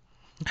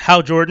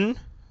Hal Jordan,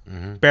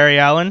 Barry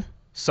Allen,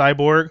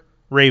 Cyborg,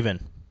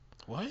 Raven.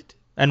 What?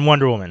 And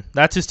Wonder Woman.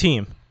 That's his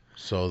team.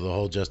 So the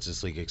whole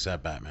Justice League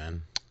except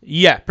Batman.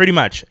 Yeah, pretty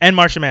much. And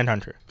Martian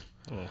Manhunter.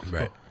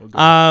 Right.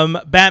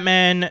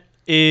 Batman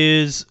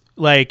is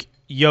like,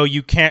 yo,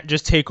 you can't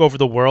just take over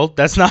the world.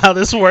 That's not how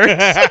this works.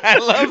 I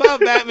love how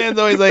Batman's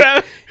always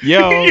like,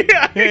 yo,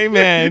 Yeah. hey,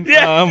 man.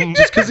 Yeah.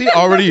 Just because he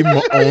already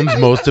owns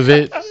most of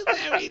it.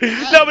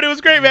 No, but it was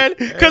great, man.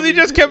 Because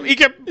he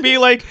kept being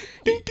like,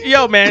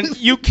 yo, man,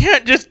 you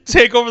can't just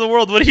take over the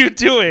world. What are you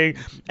doing?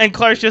 And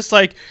Clark's just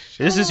like,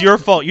 this is your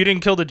fault. You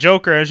didn't kill the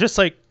Joker. And it's just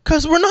like,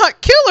 because we're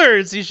not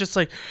killers. He's just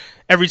like,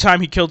 every time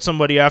he killed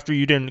somebody after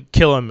you didn't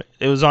kill him,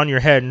 it was on your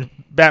head. And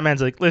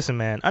Batman's like, listen,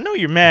 man, I know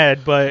you're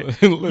mad,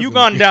 but you've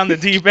gone down the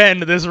deep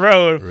end of this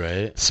road.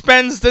 Right.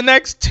 Spends the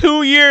next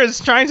 2 years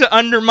trying to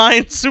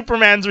undermine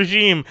Superman's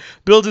regime.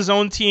 Builds his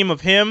own team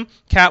of him,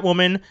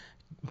 Catwoman,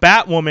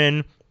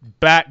 Batwoman,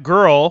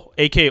 Batgirl,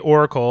 a.k.a.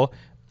 Oracle,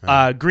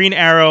 Green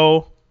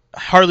Arrow,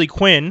 Harley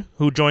Quinn,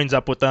 who joins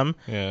up with them,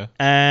 Yeah.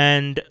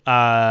 and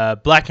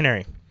Black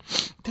Canary.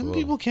 Them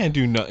people can't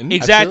do nothing.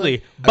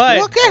 Exactly. I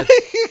feel But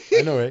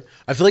I know, right?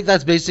 I feel like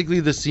that's basically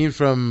the scene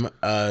from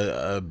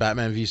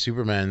Batman v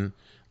Superman.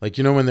 Like,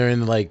 you know, when they're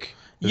in like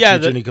the Yeah,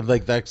 future and he comes,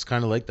 like, that's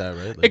kind of like that,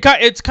 right? Like,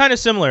 it's kind of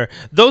similar.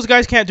 Those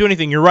guys can't do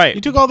anything. You're right.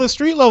 You took all the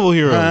street level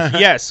heroes.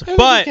 Yes, Them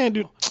but can't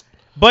do.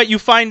 but you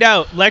find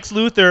out Lex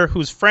Luthor,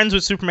 who's friends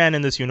with Superman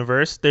in this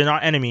universe, they're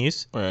not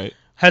enemies, Right.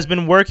 has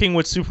been working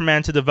with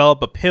Superman to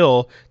develop a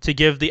pill to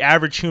give the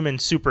average human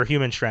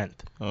superhuman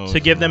strength, to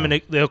give them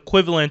the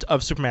equivalent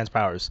of Superman's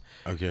powers.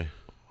 okay.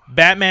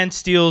 Batman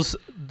steals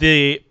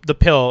the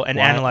pill and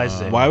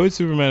analyzes it. Why would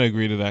Superman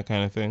agree to that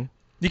kind of thing?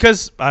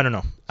 Because I don't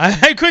know.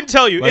 I couldn't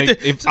tell you.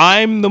 Like, if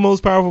I'm the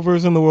most powerful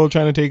person in the world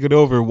trying to take it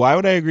over, why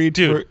would I agree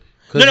to? Dude.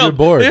 Because No, you're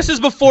bored. this is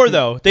before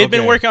though. They've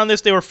been Okay. working on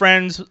this. They were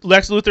friends.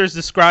 Lex Luthor is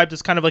described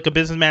as kind of like a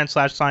businessman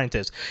 /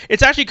 scientist.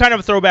 It's actually kind of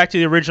a throwback to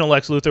the original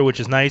Lex Luthor, which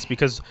is nice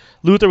because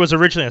Luthor was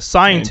originally a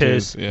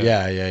scientist,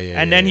 Yeah.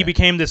 and then he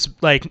became this,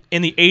 like,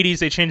 in the 80s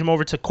they changed him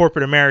over to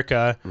corporate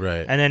America,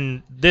 Right. and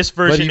then this But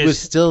version he is was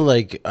still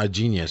like a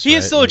genius. he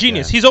is right? still a Like,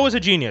 genius. yeah. He's always a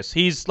genius.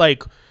 He's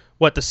like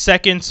what, the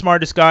second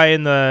smartest guy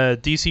in the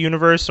DC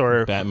universe,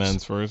 or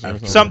Batman's first, or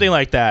something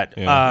like that.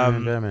 Yeah.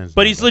 Batman's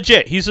But not he's bad.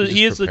 legit. He is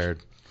He's legit.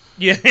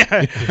 Yeah,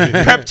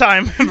 prep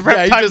time. Prep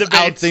Yeah, he time just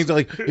out debates. things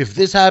like, if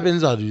this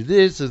happens, I'll do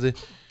this.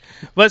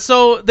 But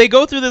so they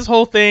go through this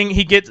whole thing.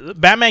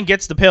 Batman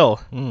gets the pill.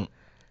 No,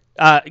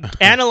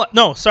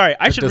 sorry,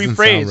 I should doesn't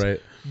rephrase. sound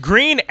right.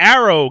 Green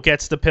Arrow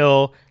gets the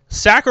pill,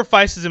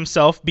 sacrifices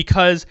himself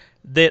because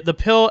the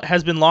pill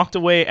has been locked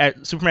away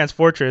at Superman's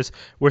fortress,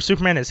 where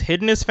Superman has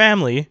hidden his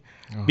family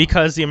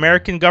because the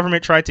American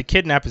government tried to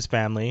kidnap his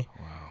family.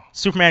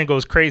 Superman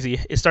goes crazy.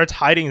 It starts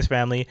hiding his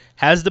family.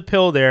 Has the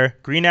pill there.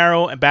 Green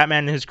Arrow and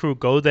Batman and his crew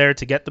go there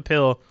to get the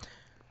pill.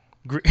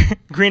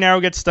 Green Arrow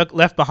gets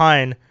left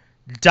behind,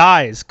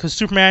 dies because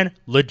Superman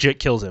legit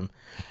kills him.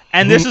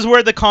 And this is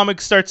where the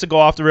comic starts to go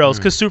off the rails,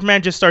 because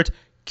Superman just starts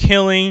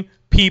killing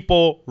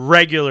people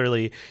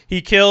regularly.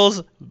 He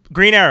kills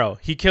Green Arrow.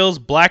 He kills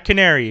Black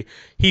Canary.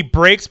 He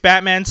breaks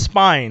Batman's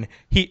spine.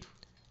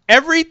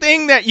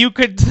 Everything that you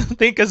could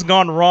think has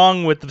gone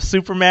wrong with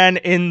Superman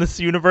in this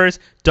universe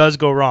does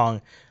go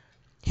wrong.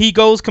 He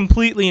goes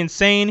completely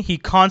insane. He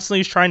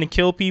constantly is trying to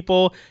kill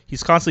people.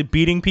 He's constantly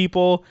beating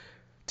people.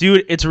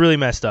 Dude, it's really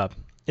messed up.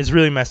 It's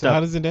really messed So up. how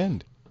does it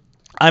end?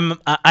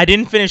 I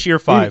didn't finish year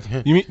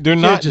 5. You mean they're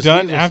can't not just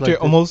done leave us after like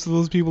this. most of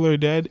those people are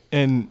dead?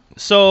 And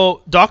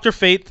So Dr.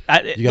 Fate,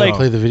 You gotta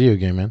play the video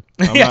game, man.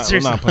 I'm, Yeah, not, I'm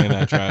seriously. not playing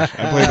that trash.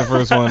 I played the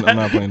first one. I'm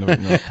not playing the.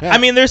 No. I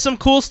mean, there's some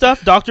cool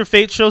stuff. Dr.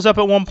 Fate shows up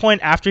at one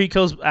point after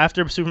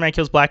Superman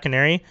kills Black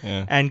Canary,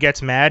 Yeah. and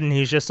gets mad, and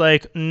he's just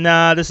like,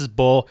 nah, this is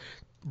bull.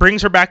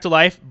 Brings her back to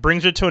life,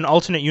 brings her to an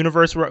alternate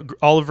universe where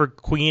Oliver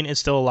Queen is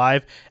still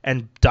alive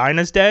and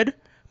Dinah's dead.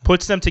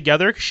 Puts them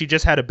together. She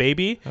just had a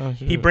baby. Oh,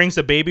 He shit. brings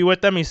the baby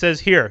with them. He says,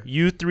 here,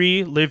 you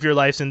 3 live your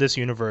lives in this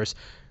universe.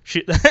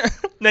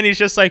 Then he's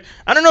just like,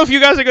 I don't know if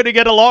you guys are going to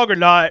get along or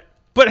not,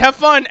 but have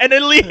fun. And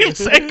then leaves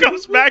and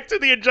comes back to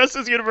the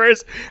Injustice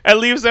universe and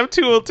leaves them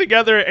 2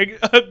 together. And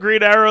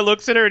Green Arrow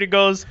looks at her and he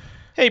goes,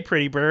 hey,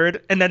 pretty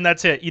bird. And then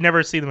that's it. You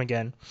never see them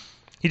again.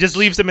 He just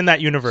leaves them in that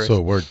universe. So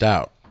it worked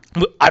out.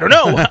 I don't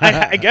know.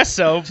 I guess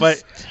so,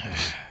 but...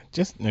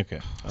 Just okay.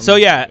 So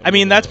yeah, I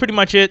mean that's pretty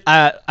much it.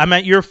 I'm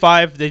at year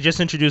 5. They just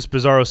introduced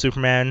Bizarro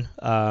Superman.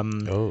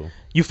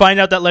 You find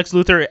out that Lex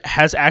Luthor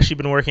has actually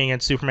been working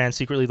against Superman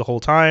secretly the whole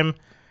time.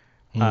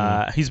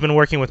 He's been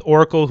working with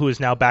Oracle, who is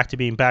now back to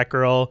being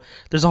Batgirl.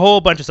 There's a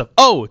whole bunch of stuff.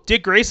 Oh,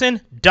 Dick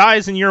Grayson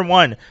dies in year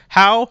 1.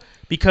 How?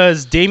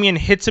 Because Damian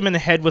hits him in the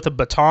head with a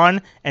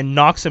baton and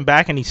knocks him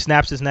back, and he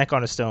snaps his neck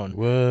on a stone.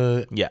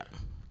 What? Yeah.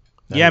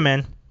 Yeah,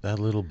 man. That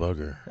little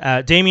bugger.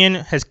 Damian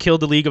has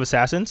killed the League of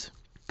Assassins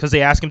because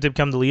they ask him to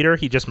become the leader.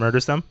 He just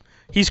murders them.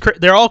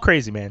 They're all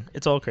crazy, man.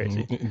 It's all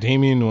crazy.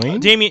 Damian Wayne.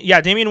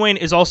 Damian Wayne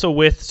is also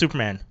with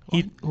Superman.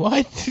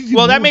 What?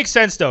 Well, that makes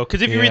sense though,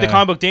 because if you read the Yeah.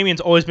 comic book,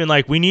 Damian's always been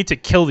like, we need to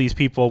kill these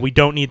people. We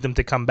don't need them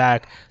to come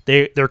back.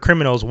 They're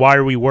criminals. Why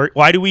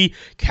do we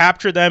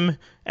capture them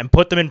and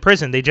put them in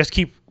prison? They just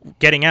keep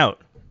getting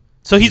out.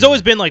 So he's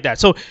always been like that.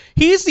 So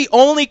he's the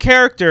only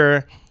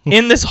character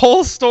in this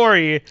whole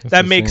story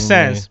that the makes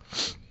same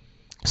sense.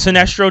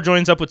 Sinestro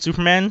joins up with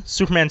Superman.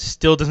 Superman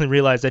still doesn't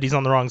realize that he's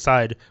on the wrong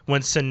side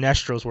when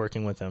Sinestro's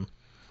working with him.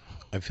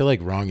 I feel like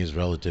wrong is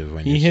relative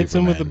when He you're hits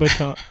him with the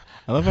Superman. baton.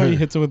 I love how he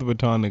hits him with the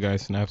baton. The guy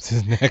snaps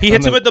his neck. He on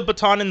hits him the- with the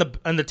baton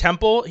in the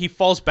temple. He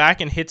falls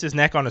back and hits his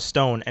neck on a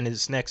stone, and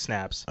his neck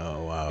snaps.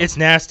 Oh wow. It's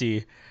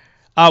nasty.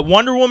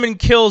 Wonder Woman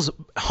kills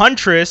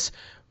Huntress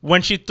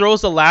when she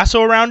throws the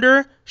lasso around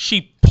her.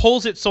 She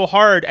pulls it so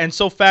hard and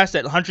so fast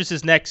that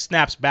Huntress's neck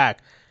snaps back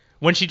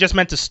when she just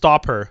meant to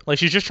stop her. Like,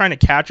 she's just trying to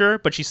catch her,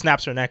 but she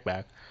snaps her neck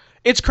back.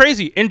 It's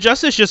crazy.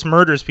 Injustice just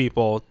murders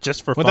people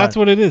just for Well, fun. that's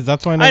what it is.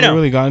 That's why I never know.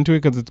 really got into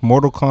it, because it's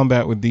Mortal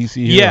Kombat with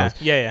DC heroes.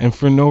 Yeah. And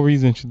for no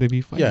reason should they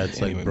be fighting. Yeah, it's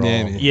like Anyway, brawl.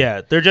 yeah.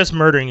 Yeah, they're just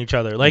murdering each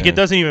other. Like, Yeah. it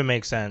doesn't even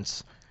make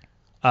sense.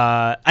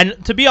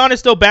 And to be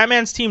honest, though,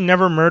 Batman's team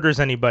never murders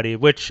anybody,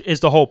 which is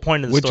the whole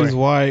point of the Which story. is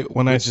why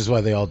Which is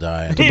why they all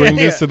die. to bring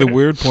this to the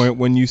weird point,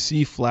 when you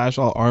see Flash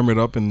all armored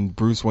up in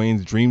Bruce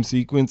Wayne's dream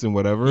sequence and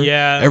whatever,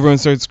 Yeah. everyone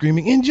starts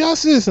screaming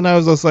injustice, and I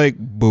was just like,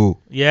 boo.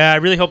 Yeah, I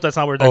really hope that's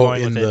not where they're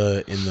going with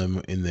it.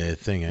 in the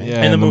thing, eh?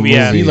 Yeah, In the movie,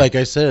 yeah. See, like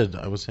I said,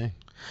 I was saying.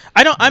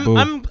 I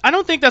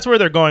don't think that's where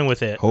they're going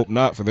with it. Hope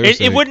not for their It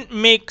sake. wouldn't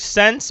make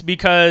sense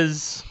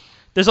because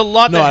there's a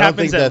lot No, that I don't happens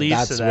think that that leads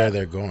that's to that. where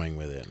they're going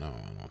with it. No, I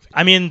don't think.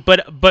 I mean,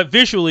 but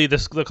visually,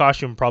 the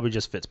costume probably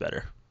just fits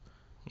better.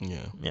 Yeah.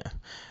 Yeah.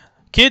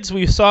 Kids,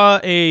 we saw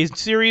a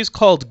series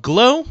called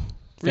Glow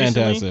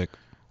recently. Fantastic.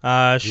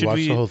 Did Should you watch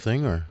we? the whole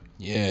thing or?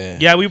 Yeah.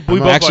 Yeah, we I'm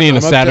both actually in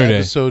watched a I'm up to Saturday.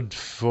 episode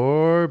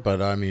 4,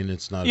 but I mean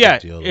it's not a Yeah,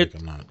 big deal. it- Like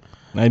I'm not.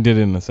 I did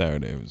it on a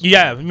Saturday. It was-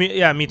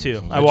 me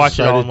too. I watched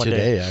it all in one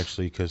today day.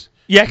 actually because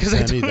Yeah, because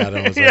I need that.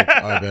 I was like,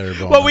 I better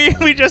go. Well, on we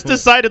that. just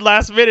decided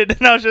last minute,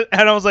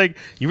 and I was like,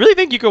 you really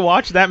think you could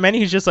watch that many?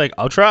 He's just like,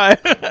 I'll try.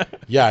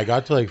 Yeah, I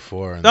got to like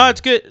 4. And No, then-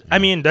 it's good. I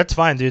mean, that's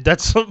fine, dude.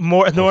 That's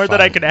more than I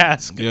 5. could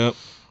ask. Yep.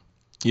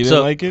 You didn't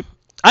So- like it?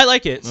 I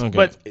like it, Okay.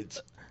 but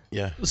It's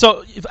yeah.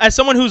 so as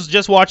someone who's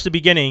just watched the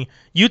beginning,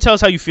 you tell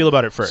us how you feel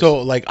about it first.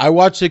 So like I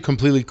watched it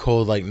completely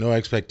cold, like no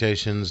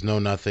expectations, no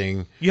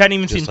nothing. you hadn't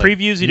even Just seen like-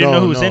 previews. You didn't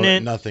know who was in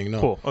it. Nothing. No.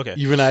 Cool. Okay.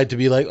 Even I had to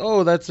be like,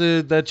 oh, that's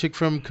that chick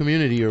from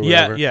Community or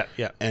whatever. Yeah.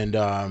 And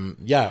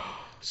yeah.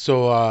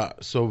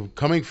 So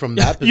coming from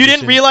that position, You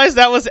didn't realize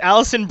that was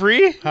Allison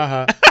Brie?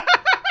 Haha.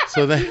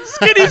 So then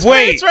Skinny's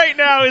face right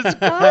now is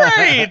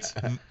great.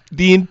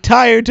 The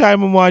entire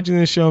time I'm watching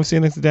this show, I'm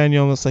saying this to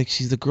Danielle. I'm just like,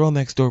 she's the girl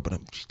next door, but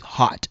she's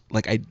hot.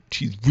 Like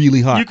she's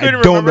really hot. You I couldn't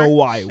don't remember? know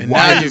why. And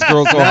Why now is this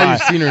girl so now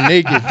you've hot? seen her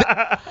naked.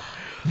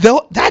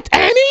 Though that's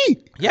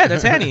Annie. Yeah,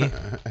 that's Annie.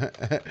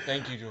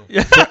 Thank you,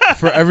 Joe.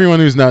 For everyone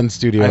who's not in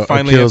studio, I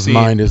finally Akil's have seen-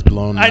 mind is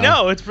blown. I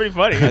now. know, it's pretty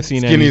funny. I've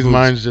seen Annie's Skinny's boobs.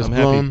 mind's just I'm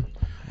happy. blown.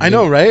 I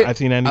know, right? I've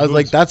seen Annie's I was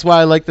like, boobs. that's why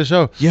I like the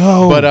show.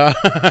 Yo.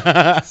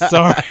 But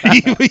Sorry.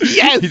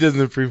 Yes. he doesn't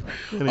approve.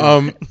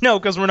 No,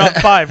 because we're not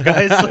 5,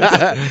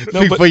 guys.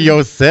 Speak for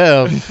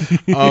yourself.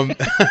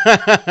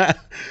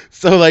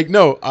 So like,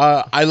 no,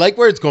 I like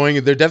where it's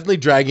going. They're definitely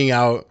dragging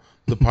out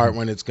the part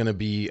when it's gonna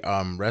be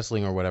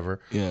wrestling or whatever.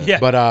 Yeah.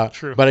 But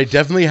true. But I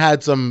definitely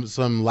had some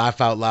laugh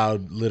out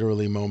loud,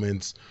 literally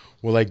moments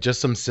where like just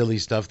some silly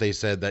stuff they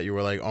said that you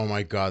were like, oh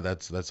my god,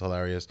 that's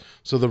hilarious.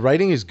 So the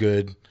writing is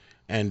good,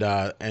 and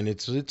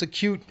it's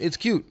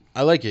cute.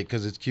 I like it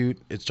because it's cute,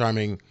 it's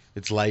charming,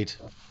 it's light.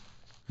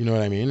 You know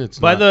what I mean? It's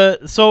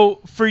So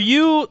for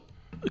you,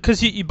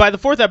 because by the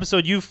 4th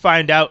episode, you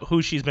find out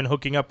who she's been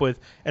hooking up with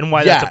and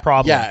why that's a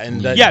problem. Yeah,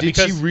 and did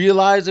because she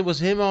realize it was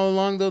him all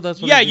along though?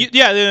 That's what yeah, I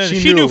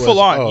mean? she knew it was- full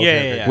on. oh, okay, yeah,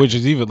 okay. yeah, yeah. Which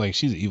is even like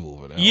she's evil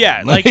for that. Yeah,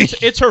 one. like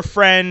it's her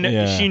friend.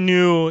 Yeah. She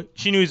knew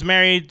he's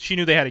married. She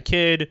knew they had a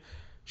kid.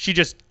 She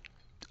just.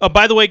 Oh,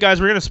 by the way,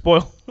 guys, we're gonna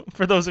spoil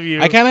for those of you.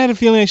 I kind of had a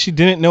feeling that she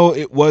didn't know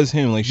it was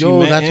him. Like she Yo,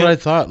 met that's him. what I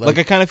thought. Like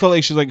I kind of felt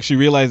like she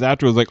realized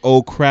afterwards, like,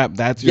 oh crap,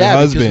 that's your Yeah,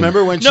 husband. because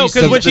remember when No, she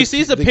 'cause sees when she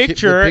sees the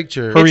picture, her it's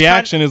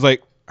reaction is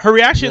like, her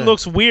reaction Yeah.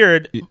 looks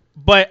weird,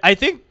 but I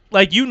think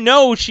like she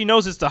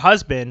knows it's the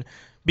husband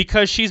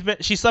because she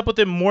slept with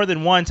him more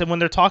than once, and when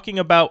they're talking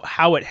about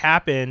how it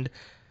happened,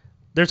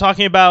 they're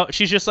talking about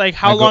she's just like,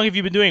 how long have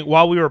you been doing it?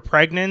 While we were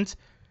pregnant?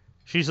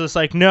 She's just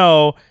like,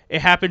 no, it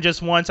happened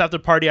just once after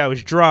the party. I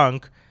was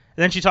drunk.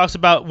 And then she talks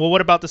about, well,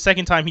 what about the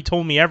second time he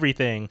told me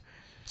everything?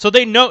 So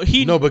they know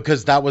No,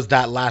 because that was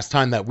that last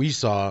time that we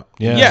saw.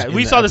 Yeah, in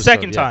we the saw the episode.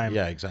 second Yeah, time.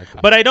 Yeah, exactly.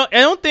 But I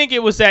don't think it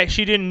was that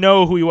she didn't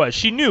know who he was.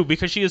 She knew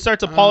because she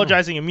starts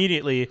apologizing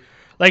immediately.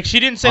 Like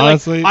she didn't say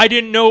Honestly- like I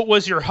didn't know it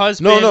was your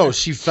husband. no,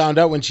 she found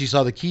out when she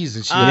saw the keys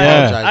and she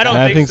yeah, apologized. I don't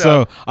I think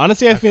so.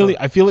 Honestly, I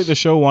feel like the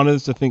show wanted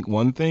us to think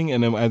one thing,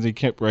 and then as they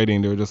kept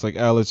writing, they were just like,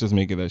 let's just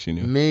make it that she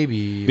knew.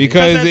 Maybe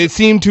Because Because it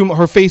seemed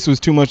her face was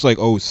too much like,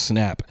 oh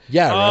snap.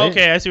 yeah, Oh, right.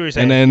 okay, I see what you're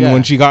saying. And then Yeah.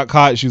 when she got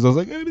caught, she was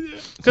like,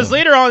 Because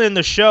later on in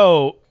the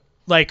show,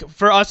 like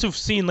for us who've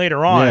seen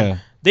later on, Yeah.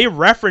 they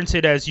reference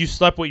it as you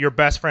slept with your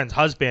best friend's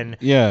husband.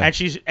 Yeah.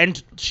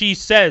 And she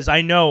says,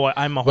 I know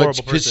I'm a horrible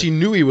But because person. she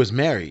knew he was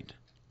married,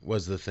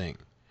 was the thing.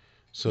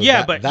 So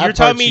yeah, but you're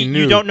telling me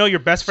you don't know your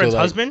best friend's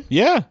like, husband?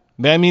 yeah.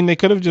 I mean, they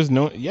could have just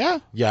known. Yeah.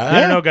 Yeah, I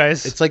don't know,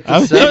 guys. It's like I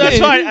the was- no, 70s. that's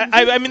fine.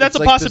 I mean, that's It's a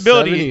like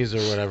possibility. The 70s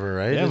or whatever,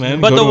 right? Yeah, Isn't man.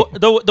 it? But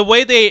Go the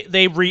way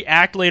they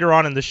react later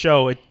on in the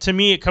show, to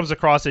me, it comes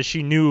across as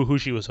she knew who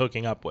she was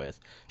hooking up with.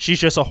 She's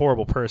just a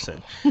horrible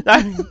person.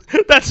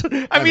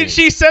 I mean,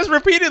 she says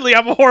repeatedly,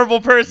 "I'm a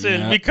horrible person"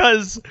 Yeah.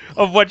 because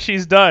of what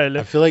she's done.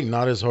 I feel like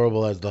not as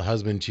horrible as the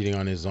husband cheating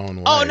on his own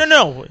wife. Oh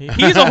no,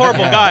 he's a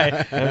horrible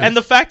guy. And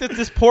the fact that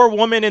this poor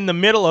woman in the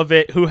middle of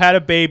it, who had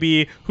a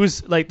baby,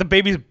 who's like the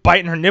baby's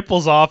biting her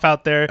nipples off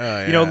out there,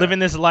 yeah. living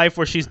this life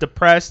where she's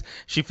depressed.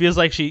 She feels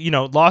like she,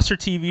 lost her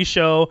TV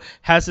show,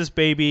 has this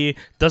baby,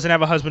 doesn't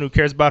have a husband who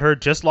cares about her,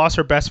 just lost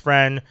her best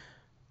friend,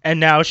 and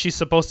now she's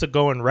supposed to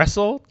go and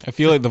wrestle. I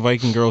feel like the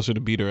Viking girl should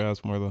have beat her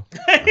ass more though.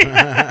 You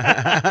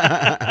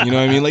know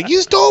what I mean? Like,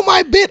 you stole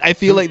my bit. I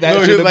feel like that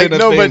should have been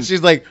a thing. but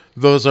she's like,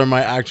 those are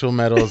my actual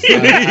medals.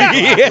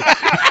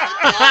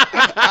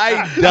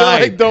 I They're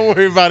died. like, don't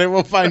worry about it.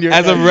 We'll find your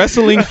As a cousin."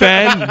 wrestling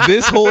fan,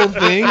 this whole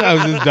thing, I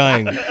was just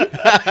dying.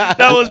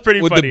 That was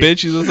pretty With funny. the bitch,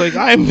 she's just like,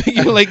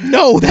 you're like,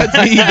 no, that's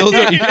me. Those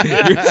are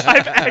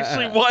I've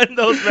actually won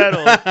those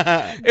medals.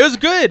 It was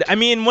good. I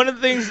mean, one of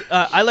the things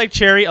I like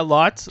Cherry a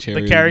lot.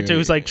 Cherry The character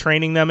was who's like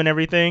training them and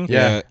everything.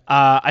 Yeah.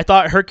 I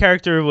thought her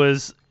character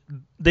was.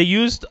 They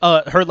used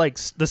her like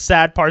the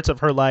sad parts of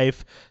her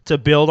life to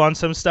build on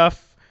some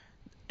stuff.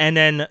 And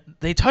then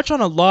they touch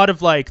on a lot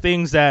of like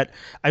things that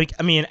I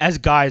mean, as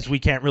guys,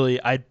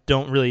 I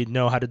don't really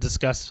know how to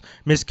discuss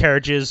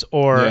miscarriages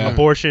or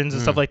abortions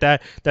and stuff like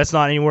that. That's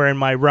not anywhere in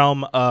my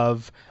realm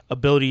of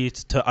ability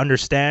to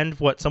understand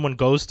what someone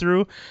goes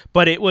through.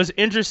 But it was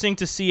interesting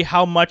to see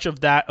how much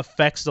of that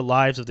affects the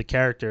lives of the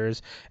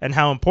characters and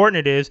how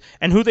important it is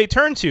and who they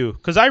turn to.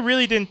 Because I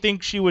really didn't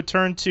think she would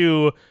turn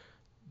to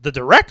the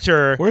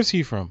director. Where's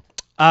he from?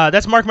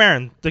 That's Mark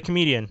Maron, the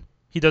comedian.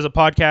 He does a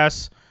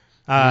podcast.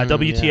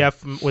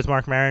 WTF with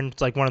Mark Maron.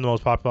 It's like one of the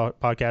most popular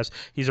podcasts.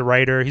 He's a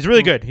writer. He's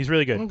really good.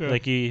 Okay.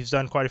 Like he's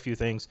done quite a few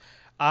things.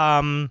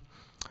 But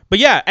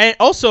yeah, and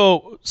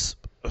also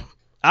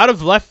out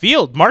of left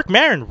field, Mark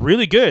Maron,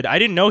 really good. I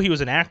didn't know he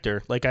was an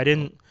actor. Like I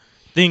didn't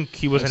think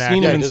he was I've an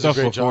seen actor. him in does a stuff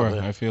great before. job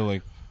there. I feel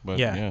like, but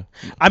yeah.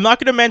 I'm not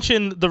going to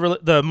mention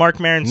the Mark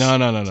Maron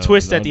No.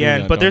 twist Don't at the do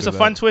end, that. but Don't there's do a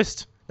fun that.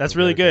 twist. That's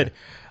really good.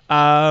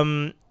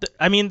 I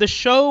mean, the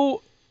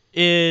show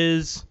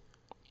is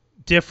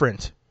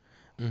different.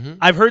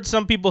 I've heard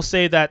some people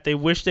say that they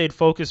wish they'd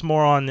focus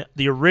more on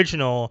the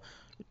original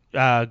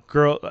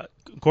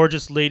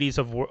Gorgeous Ladies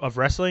of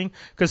Wrestling,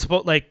 because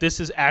like this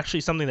is actually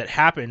something that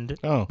happened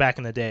back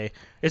in the day.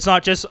 It's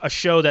not just a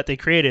show that they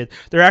created.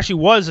 There actually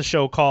was a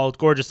show called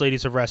Gorgeous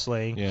Ladies of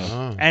Wrestling.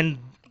 Yeah. And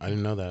I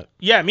didn't know that.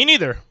 yeah, me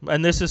neither.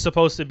 And this is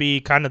supposed to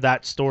be kind of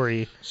that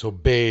story. So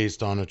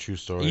based on a true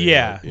story.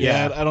 Yeah. like,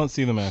 Yeah, I don't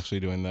see them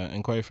actually doing that.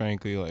 And quite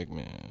frankly, like,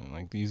 man,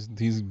 like these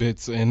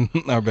bits and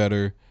are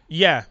better.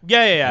 Yeah.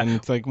 And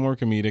it's like more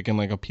comedic and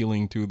like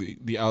appealing to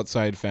the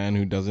outside fan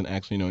who doesn't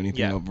actually know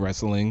anything of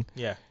wrestling.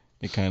 Yeah.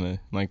 It kind of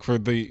like for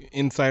the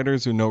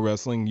insiders who know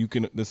wrestling,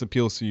 this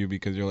appeals to you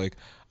because you're like,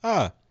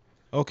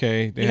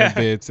 okay, they have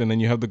bits, and then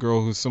you have the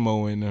girl who's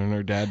Samoan and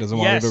her dad doesn't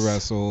want her to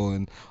wrestle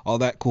and all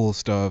that cool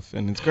stuff,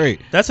 and it's great.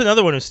 That's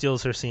another one who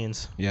steals her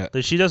scenes. Yeah.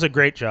 She does a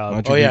great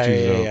job. Oh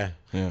yeah.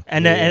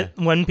 And then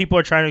when people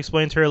are trying to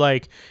explain to her,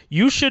 like,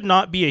 you should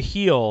not be a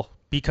heel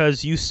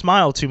because you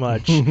smile too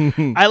much.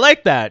 I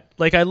like that.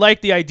 Like, I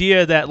like the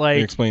idea that, like...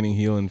 You're explaining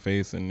heel and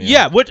face. And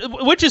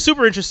which is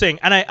super interesting.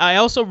 And I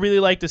also really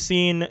like the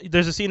scene...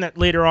 There's a scene that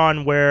later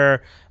on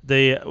where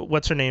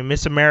what's her name?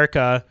 Miss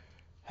America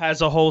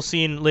has a whole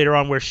scene later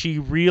on where she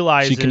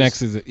realizes... She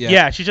connects it.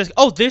 Yeah, she's just,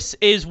 this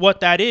is what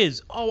that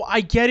is. Oh,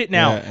 I get it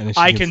now. And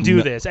I can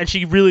do this. And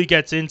she really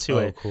gets into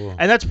it. Cool.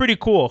 And that's pretty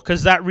cool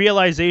because that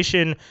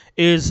realization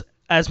is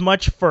as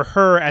much for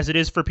her as it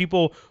is for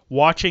people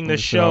watching the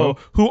show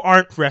who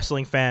aren't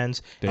wrestling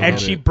fans. And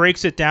she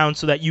breaks it down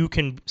so that you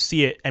can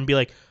see it and be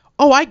like,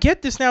 oh, I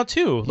get this now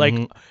too. Like,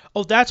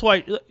 that's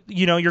why,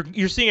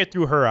 you're seeing it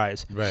through her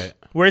eyes. Right.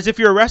 Whereas if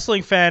you're a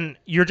wrestling fan,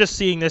 you're just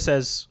seeing this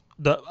as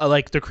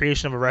the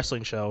creation of a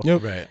wrestling show.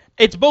 Yep. Right.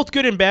 It's both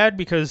good and bad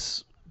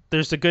because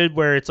there's the good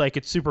where it's like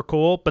it's super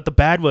cool, but the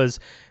bad was,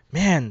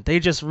 man, they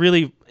just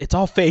really, it's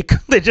all fake.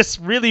 They just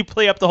really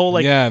play up the whole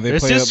like,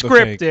 this play is up the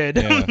fake.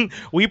 scripted. Yeah.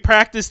 We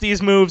practice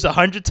these moves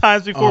 100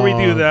 times before we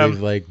do them.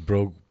 They like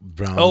broke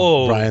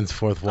Brian's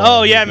fourth wall.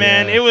 Oh yeah,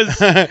 man. It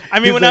was. I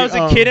mean, when I was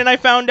a kid and I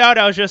found out,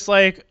 I was just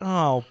like,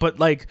 but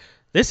like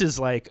this is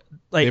like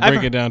they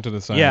break it down to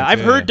the science. Yeah,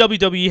 I've heard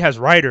WWE has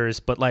writers,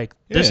 but like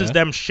this is Yeah.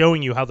 them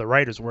showing you how the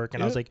writers work,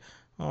 and I was like,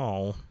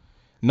 oh.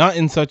 Not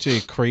in such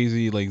a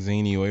crazy, like,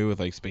 zany way with,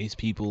 like, space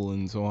people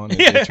and so on as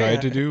they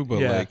tried to do,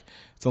 but, like,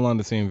 it's along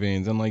the same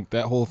veins. And, like,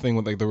 that whole thing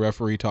with, like, the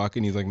referee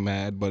talking, he's, like,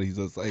 mad, but he's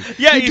just like,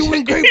 you're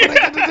doing great.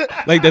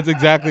 Like, that's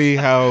exactly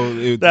how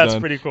it's That's done.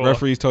 pretty cool.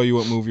 Referees tell you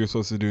what move you're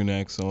supposed to do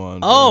next, so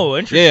on. Oh,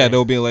 interesting. Yeah,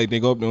 they'll be like, they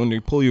go up, when they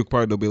pull you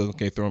apart, they'll be like,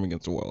 okay, throw him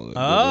against the wall.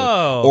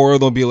 Oh. Or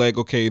they'll be like,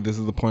 okay, this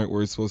is the point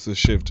where it's supposed to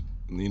shift,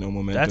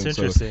 momentum. That's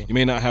interesting. So you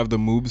may not have the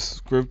moves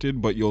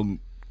scripted, but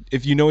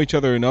if you know each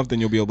other enough,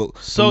 then you'll be able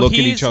to So look at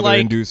he's each other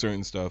like- and do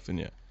certain stuff.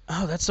 And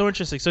Oh, that's so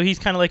interesting. So he's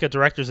kind of like a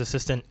director's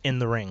assistant in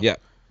the ring. yeah,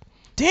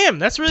 Damn,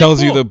 that's really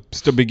tells cool. you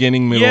the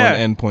beginning, middle, Yeah.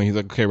 and end point. He's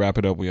like, okay, wrap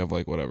it up. We have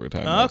like whatever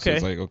time. So Okay.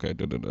 it's like, okay,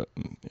 da.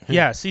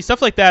 Yeah, see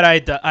stuff like that.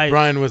 I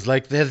Brian was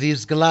like, they're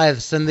these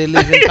Goliaths and they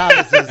live in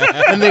palaces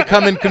and they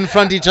come and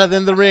confront each other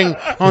in the ring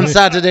on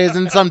Saturdays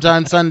and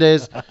sometimes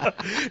Sundays.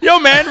 Yo,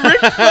 man, Ric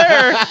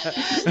Flair,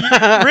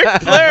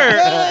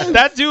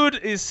 that dude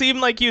it seemed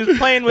like he was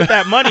playing with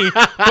that money,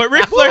 but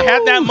Ric Flair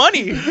had that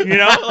money.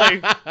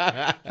 Like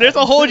there's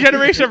a whole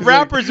generation of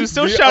rappers who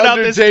still shout out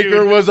this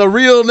Undertaker dude. was a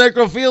real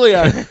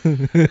necrophiliac.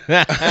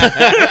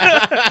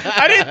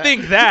 I didn't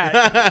think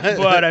that,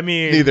 but I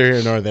mean, Neither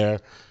here nor there.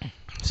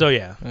 So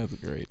yeah, That's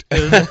great.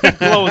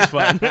 Glow was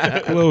fun.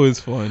 Glow is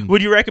fun.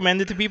 Would you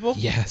recommend it to people?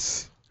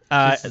 Yes.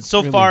 So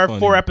really far, funny.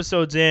 4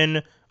 episodes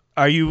in,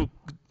 are you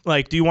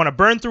Like, do you want to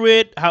burn through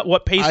it?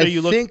 What pace I are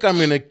you looking? think I'm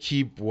gonna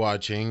keep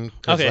watching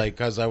Okay.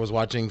 because I was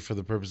watching for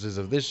the purposes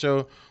of this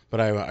show, but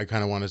I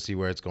kind of want to see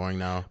where it's going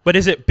now. But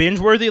is it binge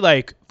worthy?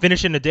 Like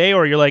finish in a day,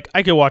 or you're like,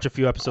 I could watch a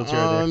few episodes here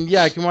or there.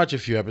 Yeah, I can watch a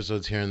few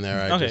episodes here and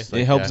there. Okay. Just,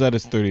 It helps that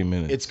it's 30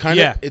 minutes. It's kind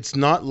of. Yeah. It's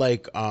not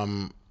like.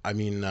 I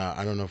mean,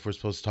 I don't know if we're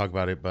supposed to talk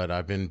about it, but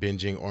I've been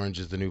binging Orange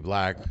Is the New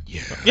Black.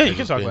 Yeah, I you can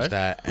just talk binged about it.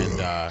 that. And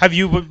Have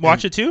you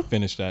watched it too?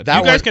 Finish that. that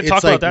You guys one, can it's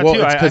talk like, about that well,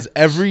 too. It's because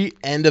every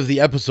end of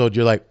the episode,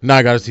 you're like, no,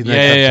 I got to see the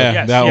next episode.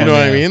 Yes, that yeah. You know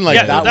one, what I yeah. mean? Like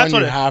Yeah, that that's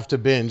one what you it- have to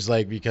binge,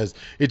 like because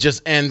it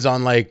just ends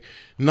on like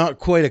not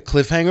quite a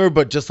cliffhanger,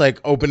 but just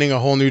like opening a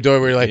whole new door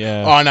where you're like,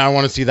 Yeah. oh, now I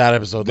want to see that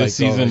episode. This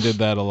like, season like, did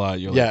that a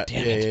lot. You're Yeah, like,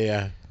 damn yeah, it.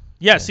 yeah.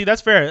 Yeah, see,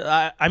 that's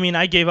fair. I mean,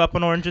 I gave up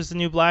on Orange Is the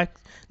New Black,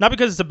 not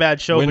because it's a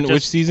bad show, but Which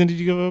just season did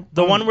you give up?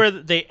 the on? one where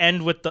they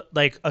end with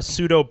like a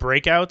pseudo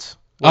breakout.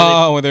 where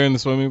Oh, when they're in the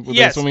swimming. They're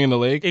Yes, swimming in the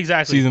lake.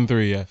 exactly. Season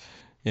 3. Yeah.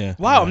 Yeah.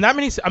 Wow, I'm that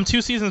many. I'm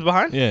 2 seasons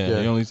behind. Yeah. Yeah.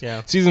 you only,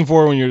 Yeah. Season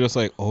 4 when you're just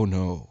like, oh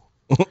no.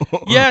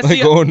 Yeah, like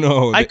see, oh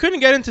no. I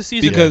couldn't get into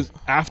season because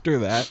after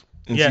that.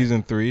 In Yeah.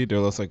 season 3, they're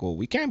just like, well,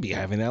 we can't be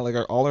having that. Like,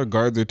 all our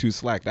guards are too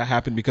slack. That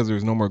happened because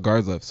there's no more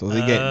guards left. So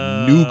they get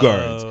new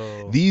guards.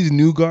 Oh. These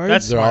new guards,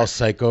 That's They're all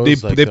psychos. they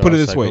like, put they're it all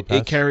this way. It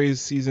psychopaths.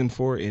 carries season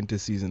 4 into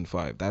season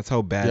 5. That's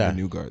how bad Yeah. the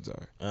new guards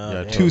are. Oh,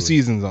 Yeah, damn. 2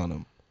 seasons on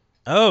them.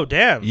 Oh,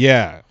 damn.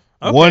 Yeah.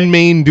 Okay. One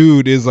main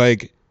dude is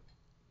like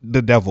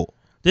the devil.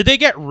 Did they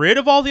get rid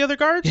of all the other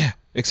guards? Yeah.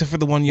 Except for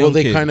the one young Well,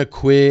 they kid. kind of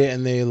quit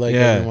and they like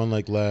Yeah. everyone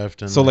like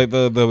left. And So like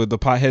the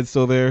pothead's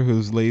still there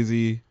who's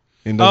lazy.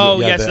 And Oh,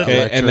 doesn't- yes. the the-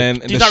 Okay, and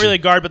then he's not really a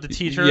guard, but the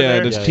teacher. Yeah,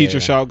 there. the Yeah, teacher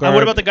yeah. shout guard. And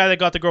what about the guy that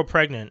got the girl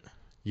pregnant?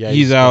 yeah,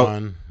 he's out.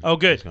 gone. Oh,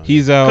 good. gone.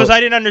 He's out. Because I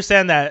didn't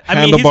understand that. I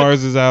mean,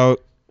 Handlebars is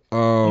out.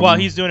 well,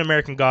 he's doing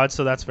American Gods,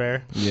 so that's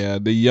fair. Yeah,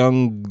 the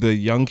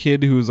young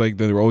kid who's like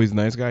the always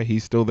nice guy,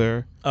 he's still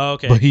there, Oh,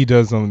 okay. but he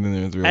does something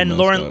that's real And messed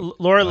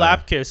Laura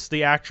up. Lapkus,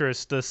 the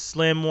actress, the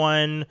slim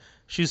one,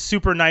 she's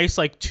super nice,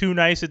 like too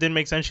nice. It didn't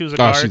make sense. She was a Oh,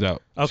 guard. she's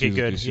out. Okay, She's-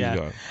 good. she's Yeah.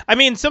 gone. I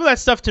mean, some of that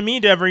stuff to me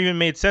never even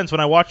made sense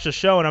when I watched the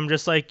show, and I'm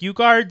just like, you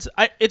guards,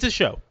 it's a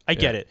show. I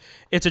get it.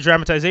 It's a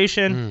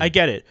dramatization. I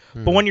get it.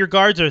 But when your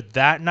guards are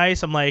that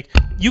nice, I'm like,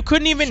 you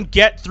couldn't even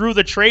get through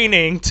the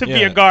training to be a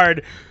Yeah.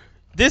 guard.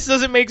 This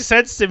doesn't make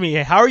sense to me.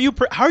 How are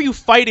you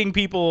fighting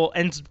people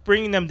and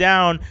bringing them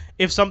down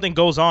if something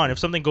goes on, if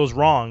something goes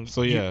wrong?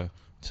 So yeah,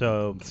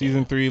 So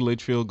season 3,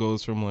 Litchfield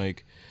goes from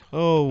like,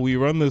 oh, we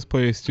run this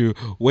place to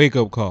wake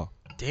up call,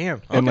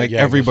 damn. and like Yeah,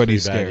 it was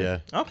everybody's pretty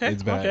scared. bad, Okay.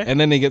 It's bad. Okay. And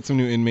then they get some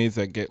new inmates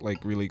that get like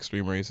really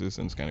extreme racist,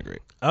 and it's kind of great.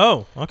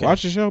 Oh, okay.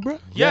 Watch the show, bro.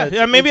 Yeah, it's-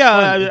 yeah, maybe it's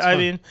fun, I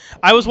mean,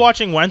 I was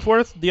watching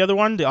Wentworth, the other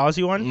one, the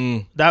Aussie one.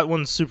 Mm. That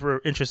one's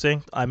super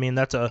interesting. I mean,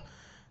 that's a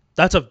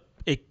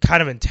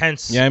kind of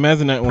intense. Yeah, I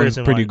imagine that one's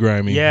prison pretty one.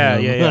 grimy. Yeah,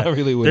 I'm yeah, yeah. not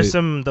really with There's it.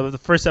 some the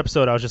first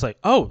episode. I was just like,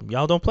 oh,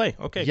 y'all don't play.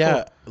 Okay,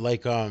 Yeah, cool.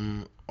 like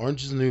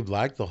Orange Is the New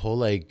Black. The whole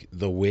like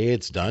the way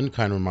it's done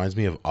kind of reminds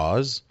me of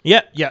Oz,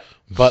 Yeah, yeah.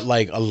 but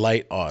like a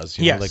light Oz.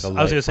 You Yes, know, like a I was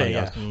light, gonna say, funny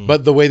yeah. Oz.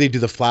 But the way they do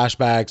the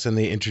flashbacks and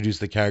they introduce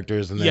the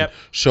characters and then Yep.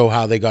 show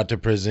how they got to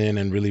prison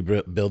and really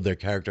build their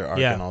character arc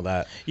Yeah. and all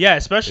that. Yeah,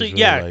 especially It's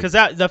really, yeah, like, because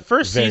that the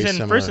first very season,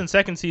 similar. first and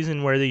second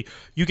season, where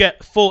you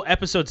get full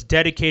episodes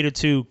dedicated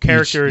to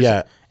characters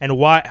yeah. and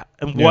why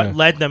and Yeah. what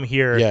led them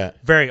here. Yeah.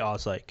 Very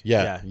Oz-like.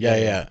 Yeah.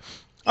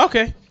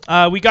 Okay.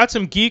 We got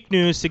some geek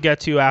news to get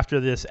to after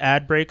this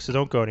ad break, so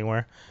don't go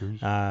anywhere.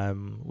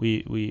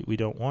 We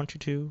don't want you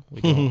to.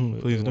 We don't.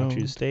 we Please want you to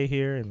don't. stay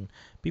here and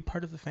be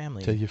part of the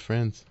family. Tell your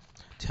friends.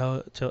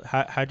 Tell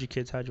how'd your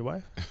kids, how'd your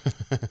wife?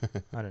 I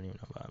don't even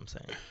know what I'm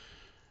saying.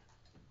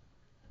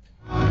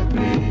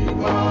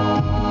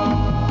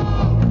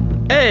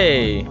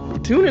 Hey,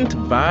 tune into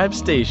Vibe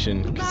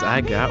Station, cause I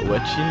got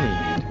what you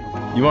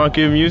need. You want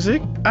good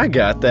music? I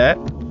got that.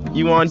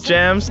 You want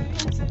jams?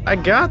 I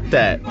got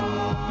that.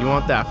 You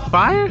want that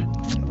fire?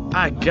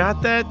 I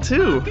got that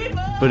too.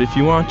 But if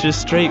you want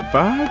just straight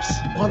vibes,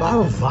 What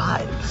are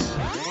vibes?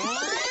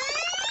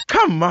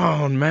 come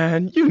on,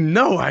 man. You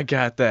know I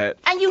got that.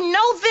 And you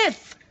know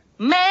this,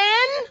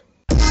 man?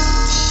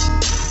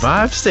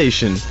 Vibe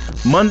Station,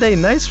 Monday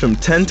nights from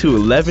 10 to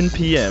 11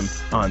 p.m.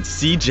 on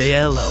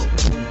CJLO.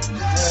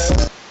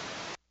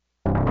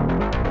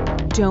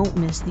 Don't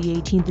miss the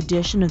 18th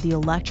edition of the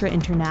Electra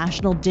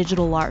International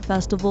Digital Art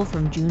Festival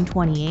from June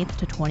 28th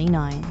to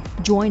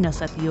 29th. Join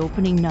us at the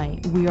opening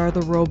night. We are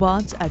the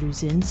robots at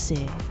Usine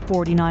C.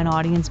 49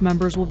 audience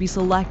members will be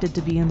selected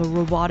to be in the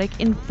Robotic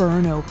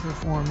Inferno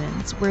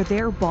performance, where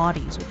their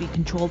bodies will be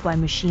controlled by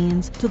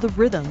machines to the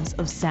rhythms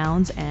of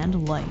sounds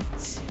and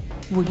lights.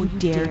 Will you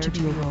dare to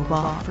be a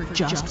robot for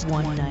just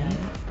one night?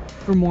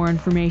 For more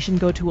information,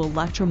 go to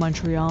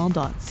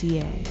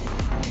electramontreal.ca.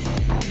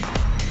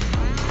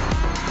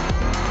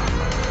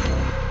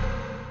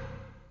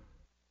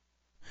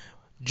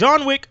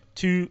 John Wick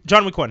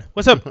 1.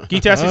 What's up?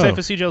 Geektastic Oh.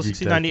 Cypher CGL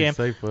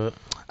 1690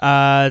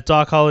 AM.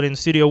 Doc Holiday in the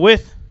studio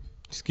with,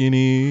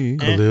 Skinny.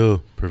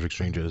 Khalil, Perfect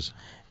Strangers.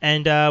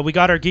 and we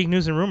got our geek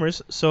news and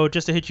rumors. So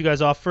just to hit you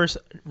guys off, first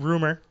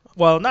rumor,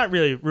 well, not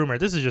really rumor.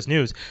 This is just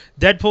news.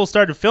 Deadpool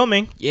started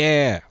filming.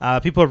 Yeah.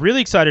 People are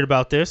really excited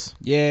about this.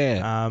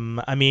 Yeah.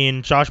 I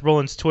mean, Josh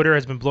Brolin's Twitter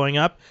has been blowing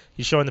up.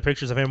 He's showing the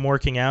pictures of him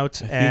working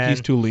out. I think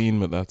he's too lean,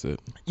 but that's it.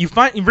 You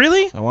find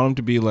really? I want him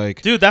to be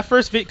like, dude. That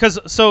first because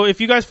so if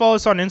you guys follow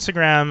us on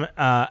Instagram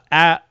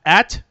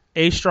at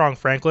A Strong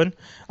Franklin,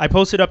 I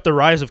posted up the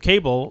Rise of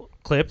Cable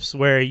clips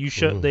where you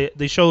show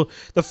they show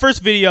the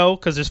first video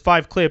because there's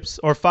 5 clips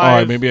or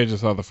 5. Oh, maybe I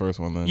just saw the first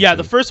one then. Yeah,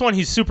 the first one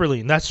he's super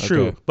lean. That's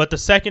true. Okay. But the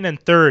second and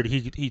third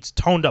he's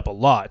toned up a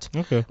lot.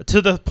 Okay.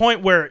 To the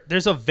point where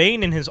there's a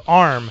vein in his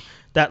arm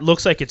that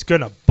looks like it's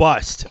gonna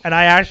bust, and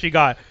I actually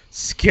got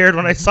scared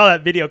when I saw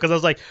that video because I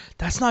was like,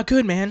 "That's not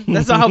good, man.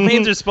 That's not how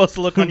veins are supposed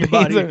to look on your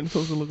body." Veins aren't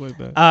supposed to look like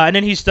that. And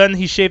then he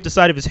shaved the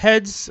side of his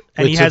heads,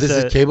 and Wait, he so has this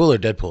is Cable or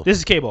Deadpool? This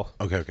is Cable.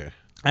 Okay.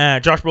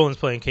 Josh Brolin's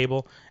playing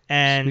Cable.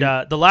 And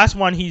the last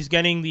one, he's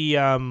getting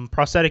the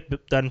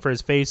prosthetic done for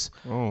his face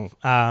in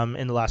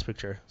the last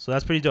picture. So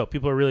that's pretty dope.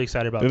 People are really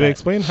excited about that. Did they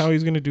explain how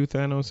he's going to do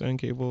Thanos and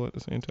Cable at the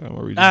same time?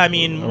 Or I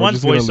mean,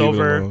 one's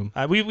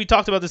voiceover. We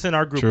talked about this in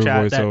our group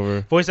chat.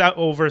 Voiceover. Voice out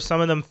over.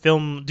 Some of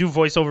them do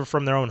voiceover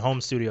from their own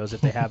home studios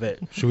if they have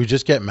it. Should we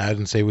just get mad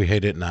and say we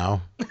hate it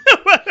now?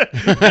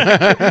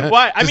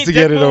 Why? I mean, to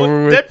get it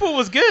over with. Deadpool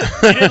was good.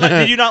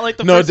 Did you not like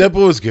the first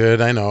Deadpool was good.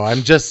 I know.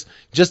 I'm just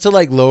to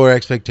like lower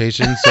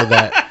expectations so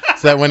that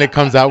when it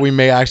comes out, we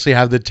may actually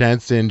have the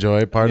chance to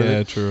enjoy part of it.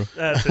 Yeah, true.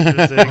 That's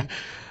interesting.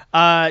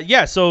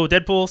 So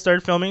Deadpool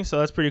started filming, so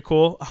that's pretty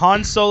cool.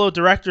 Han Solo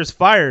director's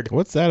fired.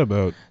 What's that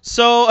about?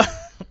 So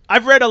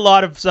I've read a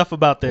lot of stuff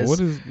about this. What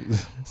is...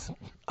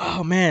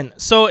 Oh, man.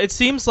 So it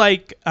seems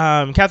like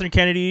Kathleen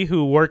Kennedy,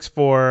 who works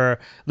for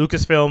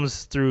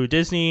Lucasfilms through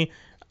Disney,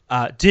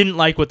 didn't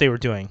like what they were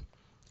doing.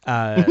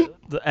 And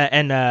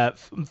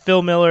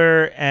Phil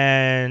Miller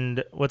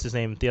and what's his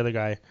name? The other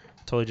guy.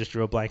 Totally just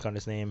drew a blank on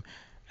his name.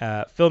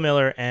 Phil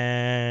Miller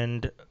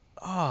and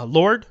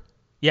Lord.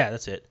 Yeah,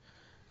 that's it.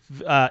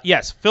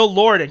 Yes, Phil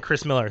Lord and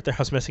Chris Miller. I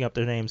was messing up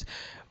their names.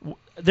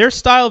 Their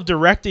style of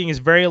directing is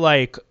very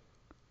like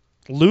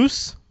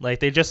loose. Like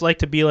they just like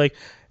to be like,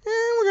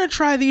 we're gonna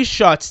try these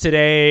shots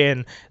today,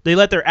 and they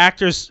let their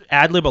actors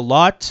ad lib a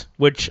lot.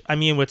 Which I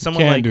mean, with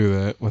someone can't like do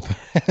that with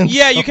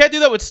yeah, you can't do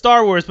that with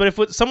Star Wars. But if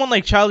with someone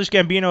like Childish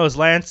Gambino as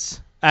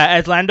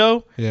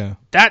Lando, yeah,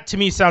 that to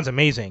me sounds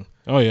amazing.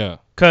 Oh yeah.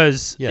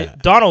 Because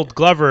Donald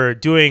Glover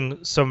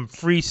doing some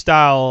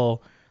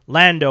freestyle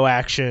Lando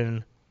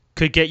action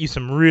could get you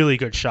some really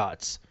good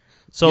shots.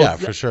 So yeah,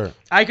 for sure.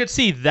 I could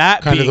see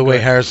that kind being of the way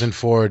good. Harrison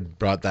Ford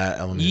brought that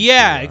element.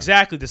 Yeah,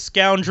 exactly. The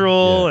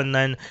scoundrel, and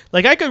then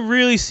like I could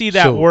really see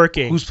that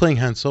working. Who's playing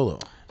Han Solo?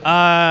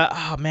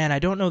 Oh man, I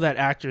don't know that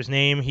actor's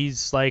name.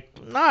 He's like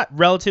not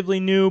relatively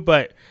new,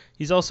 but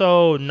he's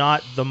also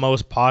not the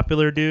most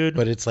popular dude.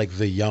 But it's like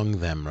the young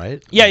them,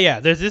 right? Yeah.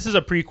 This is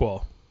a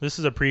prequel.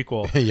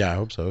 Yeah, I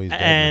hope so. He's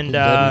dead. And He's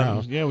dead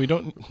now. Yeah, we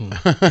don't.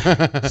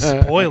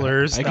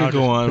 Spoilers. I could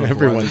go on.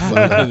 Everyone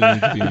saw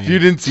that. If you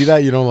didn't see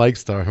that, you don't like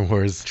Star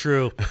Wars.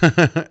 True.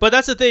 But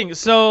that's the thing.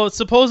 So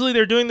supposedly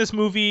they're doing this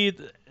movie.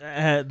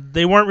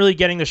 They weren't really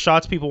getting the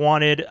shots people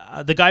wanted.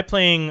 The guy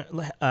playing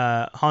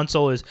Han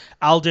Solo is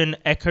Alden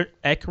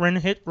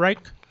Ehrenreich.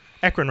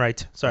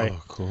 Sorry.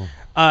 Oh, cool.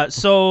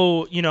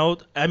 So,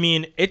 I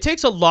mean, it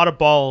takes a lot of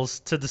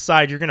balls to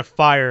decide you're going to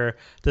fire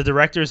the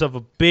directors of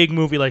a big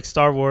movie like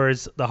Star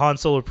Wars, the Han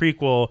Solo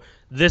prequel,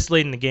 this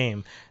late in the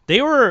game.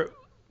 They were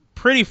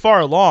pretty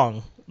far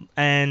along,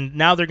 and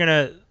now they're going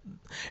to...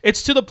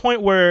 It's to the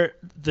point where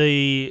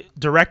the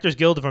Directors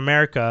Guild of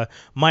America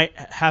might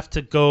have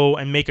to go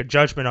and make a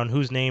judgment on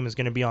whose name is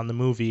going to be on the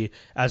movie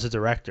as a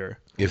director.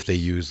 If they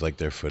use like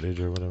their footage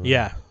or whatever.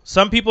 Yeah.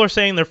 Some people are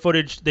saying their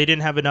footage, they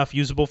didn't have enough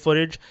usable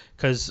footage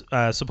because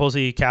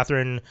supposedly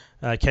Kathleen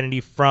Kennedy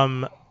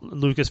from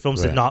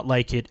Lucasfilms did not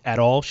like it at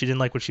all. She didn't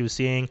like what she was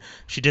seeing.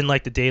 She didn't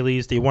like the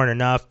dailies. They weren't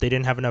enough. They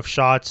didn't have enough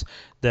shots.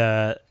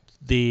 They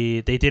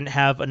didn't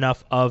have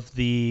enough of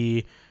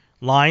the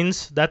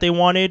lines that they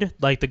wanted.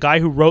 Like the guy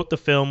who wrote the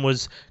film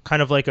was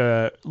kind of like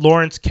a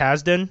Lawrence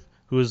Kasdan,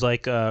 who was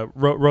like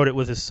wrote it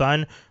with his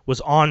son,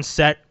 was on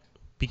set,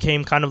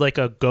 became kind of like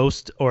a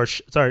ghost or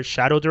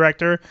shadow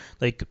director.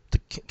 Like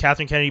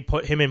Kathleen Kennedy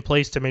put him in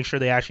place to make sure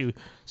they actually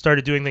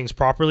started doing things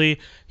properly.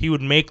 He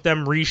would make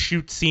them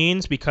reshoot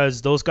scenes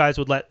because those guys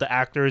would let the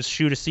actors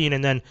shoot a scene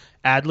and then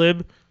ad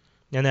lib,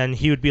 and then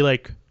he would be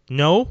like,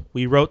 no,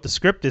 we wrote the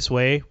script this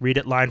way, read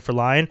it line for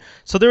line.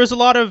 So there was a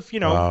lot of,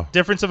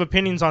 difference of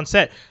opinions on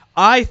set.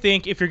 I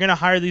think if you're going to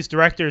hire these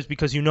directors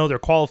because they're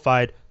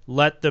qualified,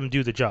 let them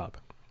do the job.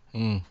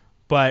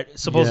 But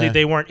supposedly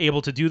they weren't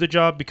able to do the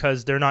job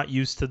because they're not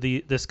used to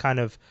this kind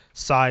of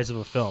size of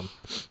a film.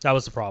 That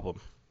was the problem.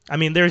 I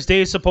mean, there's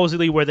days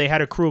supposedly where they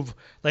had a crew of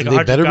like 100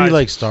 They better guys. be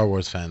like Star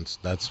Wars fans.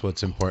 That's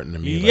what's important to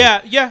me.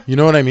 Yeah. You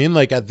know what I mean?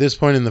 Like at this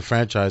point in the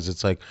franchise,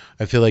 it's like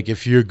I feel like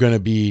if you're gonna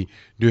be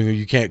doing it,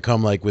 you can't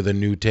come like with a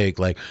new take.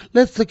 Like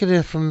let's look at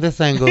it from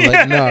this angle.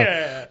 Like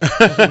no,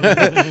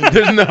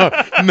 There's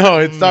no.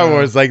 It's Star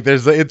Wars. Like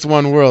it's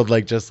one world.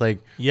 Like just like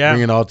Yeah.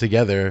 bring it all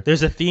together.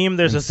 There's a theme.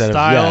 There's a instead of-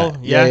 style.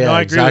 No,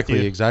 I agree exactly,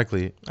 with you.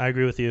 exactly. I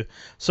agree with you.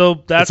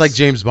 So that's It's like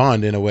James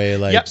Bond in a way.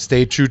 Like Yep.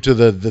 stay true to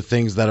the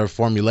things that are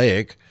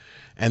formulaic,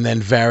 and then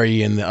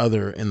vary in the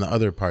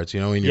other parts.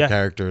 In your Yeah.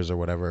 characters or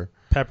whatever.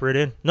 pepper it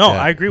in. No,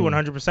 Yeah. I agree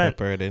 100%.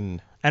 Pepper it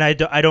in. And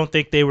I don't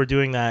think they were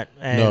doing that.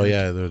 And No,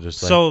 yeah, they're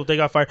just like, so they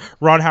got fired.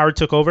 Ron Howard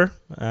took over.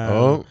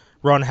 Oh.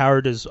 Ron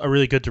Howard is a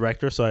really good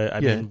director, so I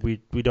Yeah. mean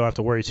we don't have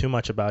to worry too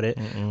much about it.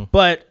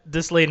 But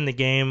this late in the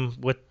game,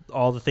 with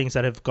all the things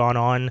that have gone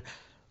on,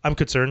 I'm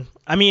concerned.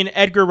 I mean,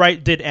 Edgar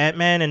Wright did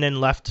Ant-Man and then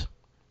left,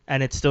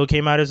 and it still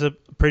came out as a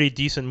pretty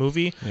decent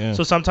movie. Yeah.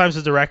 So sometimes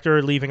the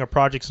director leaving a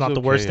project's not It's the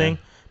okay, worst yeah. thing,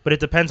 but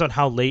it depends on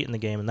how late in the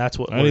game, and that's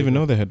what I didn't even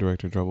know they had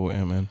director trouble with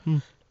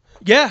Ant-Man.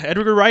 Yeah,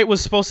 Edgar Wright was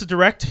supposed to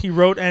direct. He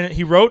wrote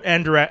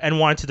and direct and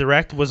wanted to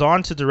direct. Was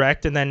on to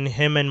direct, and then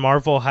him and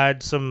Marvel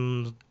had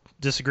some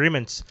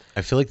disagreements.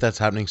 I feel like that's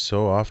happening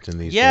so often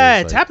these days. Yeah,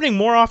 it's like, happening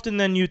more often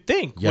than you'd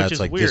think. Yeah, which it's is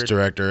like weird. this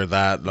director,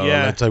 that.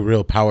 Yeah. It's a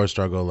real power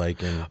struggle.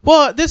 Like,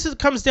 Well,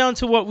 comes down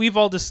to what we've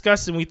all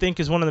discussed and we think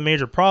is one of the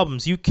major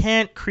problems. You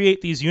can't create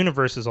these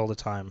universes all the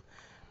time.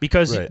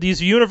 Because Right.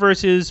 these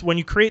universes, when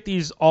you create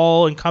these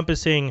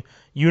all-encompassing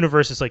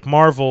universes like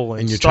Marvel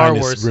and and you're Star trying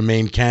Wars, to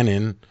remain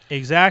canon.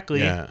 exactly.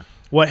 Yeah.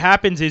 What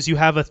happens is you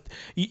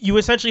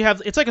essentially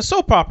have, it's like a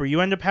soap opera. You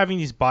end up having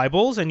these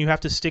Bibles and you have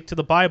to stick to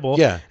the Bible.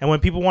 Yeah. And when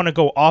people want to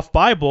go off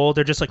Bible,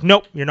 they're just like,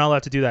 nope, you're not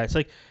allowed to do that. It's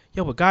like,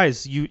 yo, but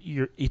guys,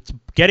 it's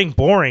getting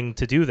boring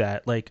to do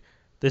that. Like,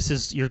 this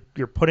is you're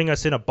putting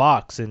us in a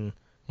box and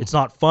it's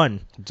not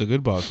fun. It's a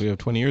good box. We have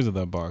 20 years of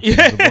that box.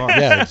 Yeah. Use the box.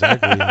 Yeah,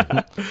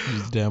 exactly.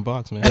 Use the damn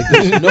box, man.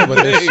 Like, no,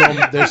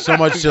 but there's so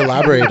much to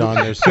elaborate on.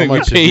 There's so Like,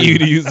 much. we pay you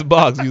to use the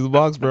box. Use the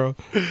box, bro.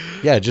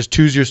 Yeah, just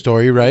choose your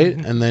story, right,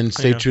 and then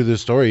stay know. true to the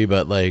story.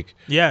 But like,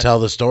 Yeah. tell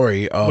the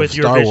story of With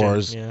your Star vision,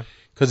 Wars, yeah.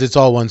 because it's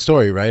all one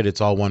story, right?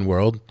 It's all one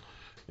world.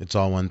 It's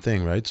all one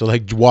thing, right? So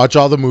like, watch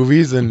all the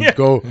movies and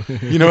go.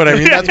 You know what I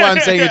mean? That's why I'm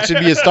saying it should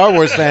be a Star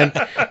Wars fan,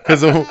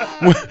 because when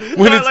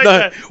it's like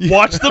not, that.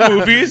 Watch the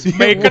movies,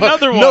 make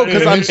another one. No,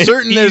 because I'm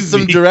certain there's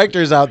some Easy.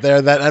 directors out there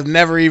that have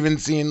never even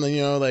seen,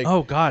 like.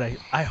 Oh God,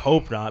 I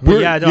hope not. But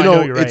We're- yeah, no, you I know,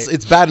 know you're right.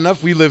 it's bad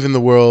enough we live in the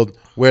world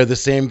where the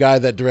same guy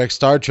that directs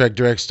Star Trek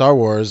directs Star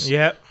Wars.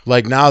 Yeah.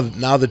 Like now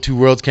the two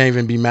worlds can't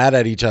even be mad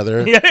at each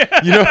other. Yeah.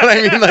 You know what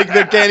I mean? Like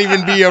there can't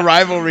even be a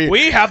rivalry.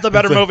 We have the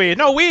better It's like- movie.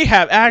 No, we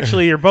have.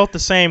 Actually, you're both the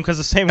same because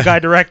the same guy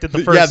directed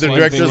the first Yeah, the one.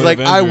 director's with like,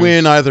 I Avengers.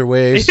 win either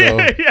way. So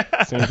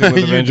Yeah. Same thing with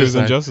You Avengers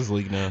and decide. Justice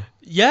League now.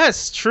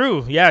 Yes,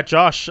 true. Yeah,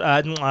 Josh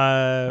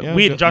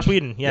Whedon. Josh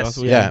Whedon. Yes. Joss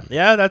Whedon.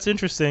 Yeah, that's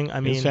interesting. I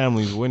His mean,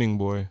 family's winning,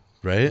 boy.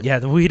 right? yeah,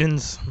 the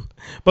Whedons.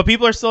 But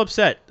people are still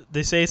upset.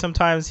 They say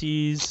sometimes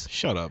he's.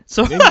 Shut up.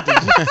 So They need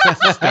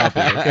to stop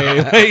it,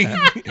 okay?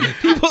 Like,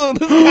 people,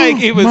 this guy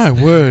gave us My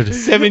word.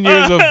 7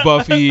 years of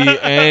Buffy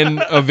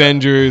and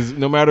Avengers.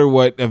 No matter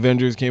what,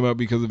 Avengers came out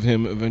because of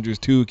him. Avengers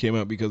 2 came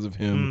out because of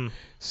him.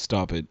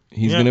 Stop it.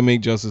 He's Yeah. going to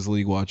make Justice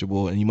League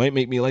watchable, and he might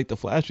make me like The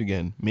Flash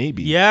again.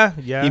 Maybe. Yeah.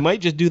 He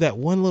might just do that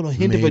one little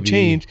hint of a Maybe.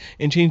 change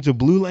and change the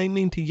blue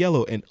lightning to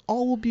yellow, and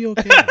all will be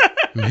okay.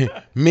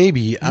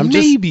 Maybe.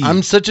 Maybe.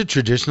 I'm such a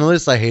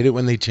traditionalist. I hate it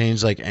when they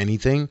change like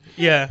anything.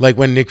 Yeah. Like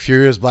when Nick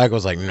Fury was black, I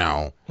was like,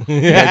 no. Like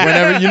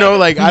whenever,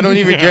 like I don't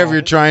even care if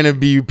you're trying to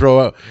be you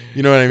know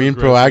what I mean,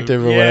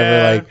 proactive or Yeah.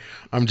 whatever. Like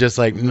I'm just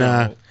like,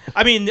 nah.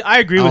 I mean, I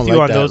agree I with don't you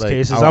like on that. those Like,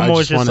 cases. I I'm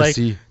always just just wanna like,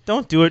 see-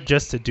 don't do it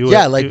just to do it.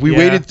 Yeah, like we Yeah.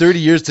 waited 30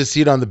 years to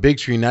see it on the big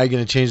screen. Now you're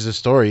gonna change the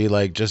story.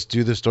 Like just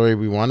do the story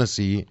we want to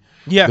see.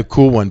 Yeah. The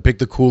cool one. Pick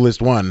the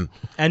coolest one.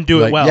 And do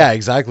Like, it well. Yeah,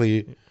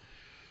 exactly.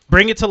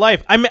 Bring it to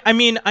life. I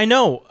mean, I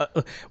know.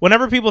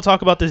 Whenever people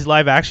talk about this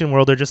live action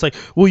world, they're just like,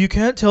 well, you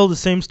can't tell the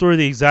same story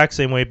the exact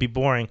same way. It'd be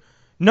boring.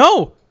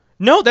 No,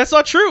 that's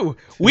not true.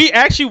 We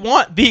actually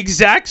want the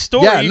exact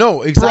story Yeah,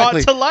 no,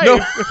 exactly. brought to life. No.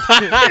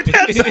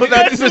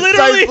 that's precisely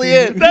literally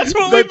it. That's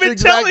what we've been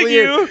telling exactly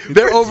you. it.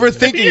 They're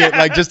overthinking it.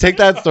 Like, just take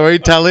that story,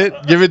 tell it,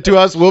 give it to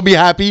us. We'll be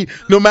happy.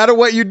 No matter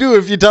what you do,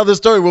 if you tell the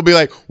story, we'll be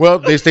like, well,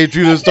 they stayed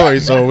true to the story,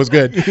 so it was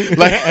good.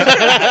 Like,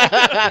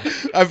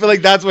 I feel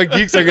like that's what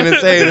geeks are gonna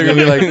say. They're gonna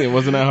be like, it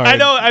wasn't that hard. I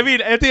know. I mean,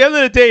 at the end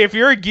of the day, if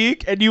you're a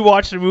geek and you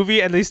watch the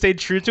movie and they stayed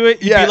true to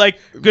it, you'd Yeah. be like,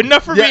 good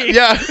enough for yeah, me.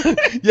 yeah,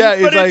 yeah. But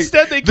It's like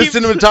instead they the keep-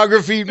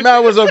 cinematography.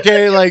 That was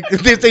okay. Like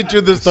they stayed true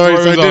to the story,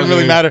 so it didn't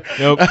really matter.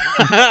 Nope.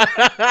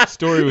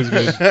 Story was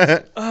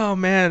good. Oh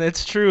man,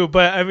 it's true.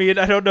 But I mean,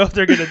 I don't know if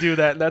they're gonna do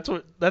that.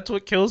 That's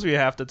what kills me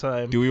half the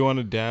time. Do we want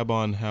to dab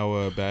on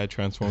how bad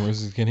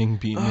Transformers is getting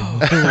beaten?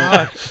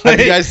 God. Have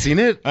you guys seen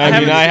it? I mean,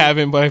 haven't I seen it.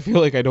 haven't, but I feel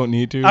like I don't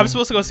need to. I'm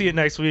supposed to go see it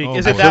next week. Oh,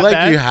 Is boy. it I that feel like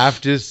bad? you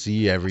have to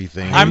see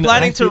everything. I'm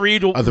planning to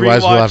read.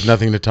 Otherwise, we'll have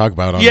nothing to talk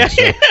about on Yeah. this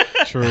show.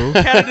 True.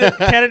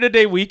 Canada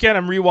Day weekend.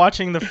 I'm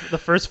rewatching the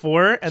first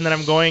 4, and then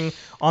I'm going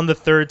on the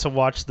 3rd to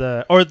watch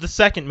the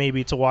second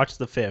maybe to watch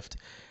the 5th.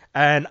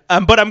 And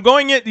but I'm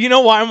going it. You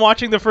know why I'm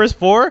watching the first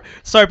 4?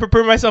 So I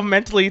prepare myself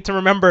mentally to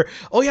remember.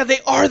 Oh yeah, they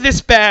are this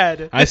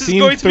bad. I've This is seen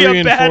going to be 3 a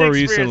and bad 4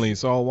 experience. recently,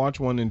 so I'll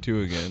watch 1 and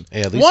 2 again. Hey,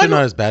 at least One- they're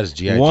not as bad as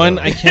G.I. One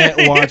Joe. I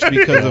can't watch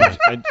because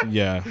of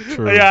yeah,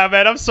 true. Yeah,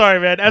 man. I'm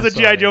sorry, man. As a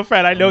G.I. Joe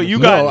fan, I know you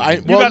got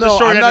I'm the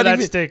short end not of that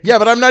even, stick. Yeah,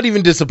 but I'm not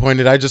even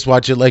disappointed. I just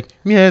watch it like,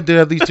 yeah,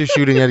 at least they're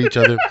shooting at each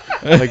other.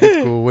 Like,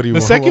 it's cool. What do you The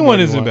want? second What one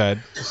do you isn't want?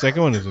 bad. The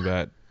second one isn't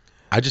bad.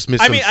 I just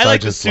miss I some mean, I like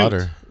the Sergeant suit.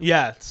 Slaughter.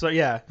 Yeah. So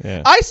yeah.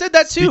 Yeah. I said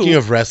that too. Speaking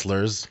of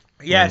wrestlers,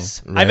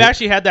 Yes, right? I've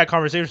actually had that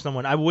conversation with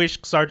someone. I wish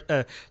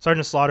Sergeant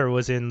Slaughter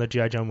was in the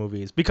G.I. Joe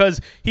movies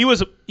because he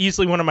was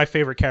easily one of my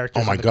favorite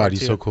characters. oh my in the god, he's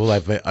so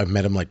cartoon. cool. I've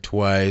met him like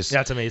twice.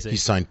 That's amazing. He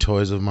signed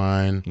toys of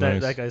mine.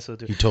 That guy's so.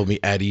 He told me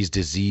Eddie's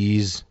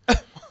disease.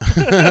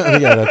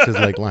 Yeah, that's his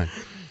like line.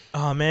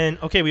 Oh man.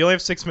 Okay, we only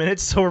have 6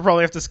 minutes, so we'll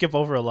probably have to skip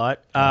over a lot.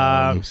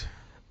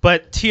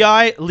 But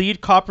T.I.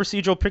 lead cop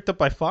procedural picked up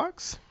by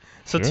Fox.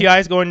 So Sure. T.I.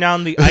 is going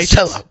down the Ice.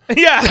 Sellout.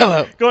 Yeah,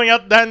 Sellout. going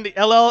out down the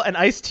LL and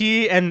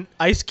Ice-T and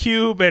Ice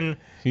Cube and.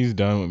 He's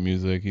done with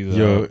music. He's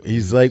Yo, out.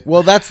 he's like,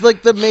 well, that's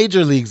like the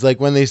major leagues. Like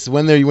when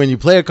you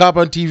play a cop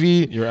on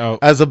TV, You're out.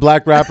 as a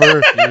black rapper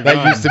that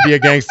done. used to be a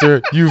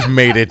gangster. You've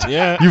made it.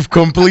 Yeah. You've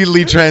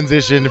completely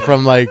transitioned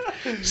from like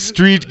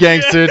street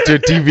gangster to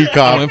TV I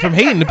cop. went from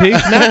hating the pig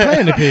to not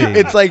playing the pig.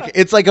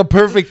 It's like a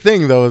perfect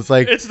thing though. It's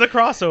like It's the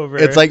crossover.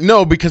 it's like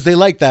no, because they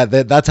like that.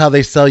 That's how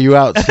they sell you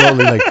out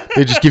slowly. Like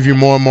they just give you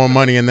more and more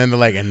money, and then they're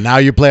like, and now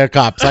you play a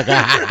cop. It's like,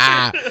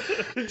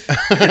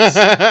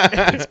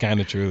 It's kind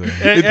of true though.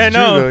 It's I true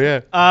know. though,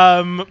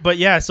 yeah. But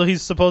yeah, so T.I.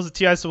 is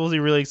supposedly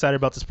really excited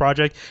about this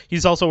project.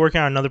 He's also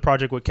working on another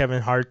project with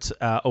Kevin Hart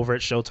over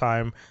at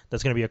Showtime.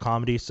 That's going to be a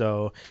comedy.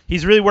 So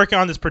he's really working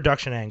on this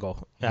production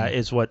angle.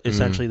 Is what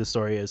essentially the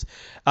story is.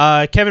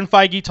 Kevin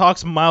Feige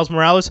talks Miles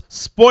Morales.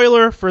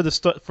 Spoiler for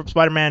for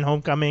Spider-Man: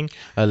 Homecoming.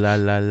 La la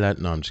la.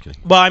 No, I'm just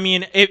kidding. Well, I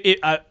mean,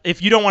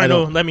 if you don't want to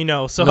know, let me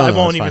know. So No, I no,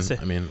 won't it's even fine.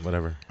 say. I mean,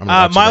 whatever. I'm gonna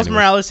watch it Miles anyway.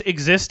 Morales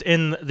exists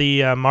in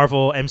the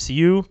Marvel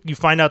MCU. You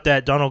find out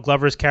that Donald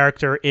Glover's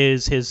character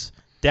is his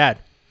dad.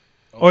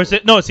 Or is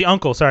it? No, it's the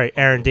uncle. Sorry,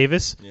 Aaron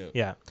Davis.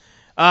 Yeah.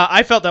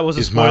 I felt that was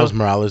a Is spoiler. Miles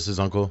Morales his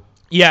uncle?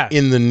 Yeah.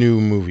 In the new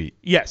movie.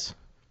 Yes.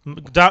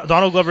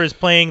 Donald Glover is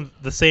playing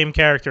the same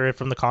character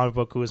from the comic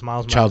book who is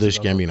Miles Morales. Childish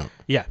Gambino.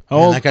 Yeah.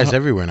 Man, that guy's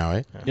everywhere now,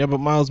 eh? Yeah, but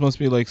Miles must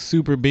be like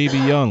super baby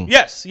young.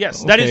 Yes, that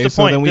is Okay, the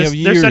so point. then we have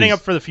They're setting years.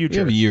 up for the We future.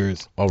 have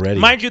years already.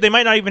 Mind you, they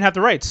might not even have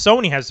the rights.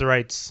 Sony has the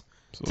rights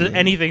to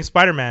anything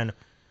Spider-Man.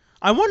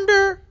 I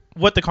wonder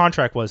what the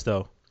contract was,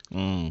 though.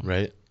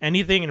 Right.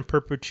 Anything in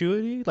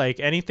perpetuity, like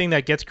anything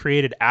that gets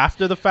created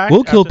after the fact.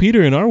 We'll kill after-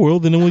 Peter in our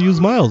world, and then we'll use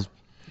Miles.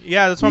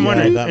 Yeah, that's what I'm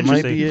wondering. that might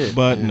Interesting. be it.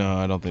 But no,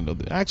 I don't think they'll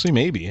do it. Actually,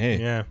 maybe. Hey.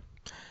 Yeah.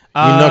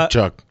 Enough,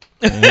 Chuck.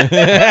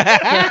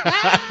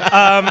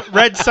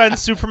 Red Sun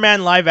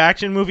Superman live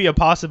action movie a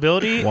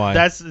possibility? Why?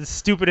 That's the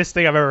stupidest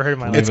thing I've ever heard in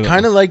my life. It's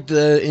kind of like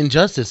the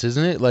Injustice,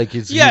 isn't it? Like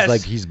he's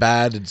like he's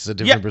bad. It's a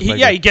different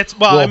perspective. he gets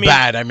well. I mean,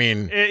 bad. I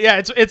mean,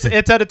 yeah, it's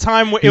at a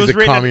time where it He's was a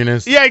written.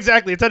 communist. Yeah,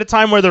 exactly. It's at a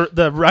time where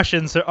the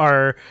Russians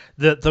are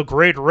the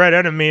great red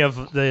enemy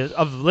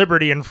of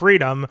liberty and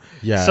freedom.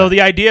 Yeah. So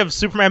the idea of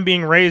Superman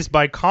being raised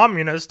by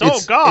communists,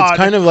 it's God, it's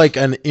kind of like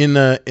an in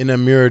a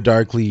mirror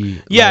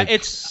darkly. Yeah, like,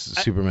 it's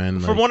Superman.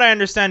 From like- what I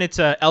understand, it's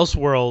a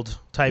Elseworld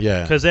type.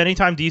 Yeah. Because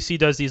anytime DC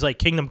does these like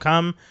Kingdom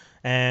Come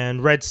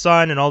and Red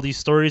Sun and all these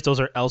stories, those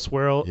are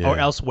Elseworld or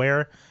Yeah.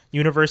 Elsewhere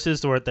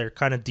universes where they're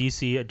kind of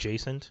DC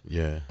adjacent.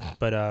 Yeah.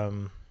 But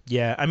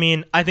yeah, I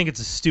mean, I think it's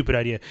a stupid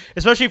idea,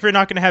 especially if you're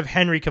not going to have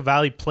Henry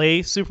Cavill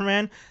play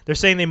Superman. They're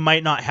saying they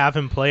might not have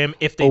him play him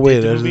if they Oh wait,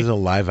 did the there's movie. a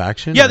live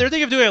action. Yeah, they're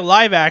thinking of doing a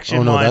live action.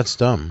 Oh no, one. that's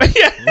dumb. Oh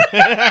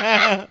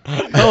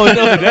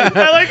no,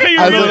 I like how you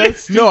I really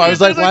was like, no, I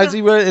was like, why is he?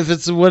 If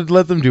it's what,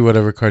 let them do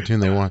whatever cartoon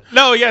they want.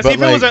 No, yeah. See, But,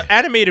 if it was like- an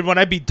animated one,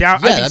 I'd be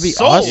down. Yeah, I'd that'd be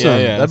sold. awesome.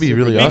 That'd be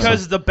really awesome.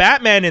 Because the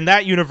Batman in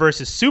that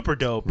universe is super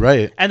dope.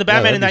 Right. And the Yeah,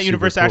 Batman that'd in be that super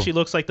universe cool. actually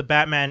looks like the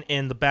Batman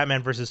in the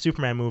Batman versus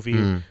Superman movie,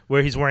 Mm.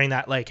 where he's wearing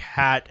that like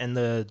hat and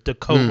the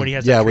coat when he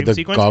has Yeah, that with dream the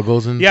sequence.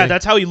 goggles and yeah, thing.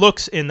 that's how he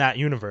looks in that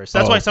universe.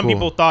 That's Oh, why some cool.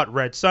 people thought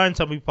Red Sun,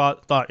 some people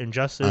thought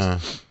Injustice. Uh.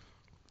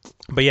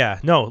 But yeah,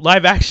 no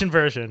live action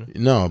version.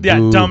 No, Yeah,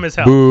 boo, dumb as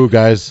hell. Boo,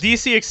 guys.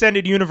 DC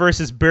Extended Universe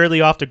is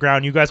barely off the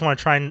ground. You guys want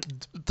to try and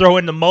throw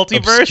in the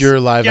multiverse? Obscure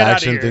live Get outta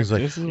action here. things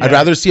like. Yeah. I'd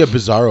rather see a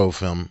Bizarro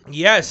film.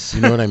 Yes.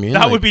 You know what I mean?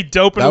 That Like, would be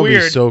dope and that would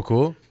weird. be so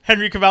cool.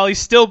 Henry Cavill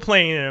still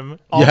playing him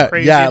all Yeah,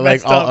 crazy. yeah, and like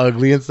messed all up.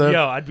 ugly and stuff.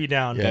 Yo, I'd be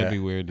down. Yeah. That'd be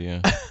weird.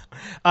 Yeah.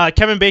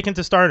 Kevin Bacon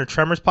to star in a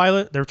Tremors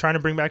pilot. They're trying to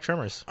bring back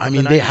Tremors. I from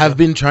mean, the they 90s. have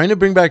been trying to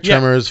bring back Yeah.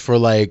 Tremors for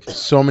like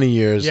so many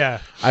years. Yeah.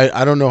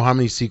 I don't know how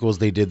many sequels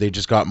they did. They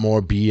just got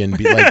more B and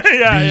B, like Yeah, B,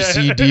 yeah.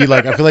 C, D.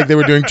 Like I feel like they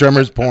were doing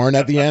Tremors porn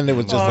at the end. It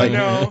was just Oh, like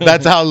no.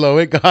 that's how low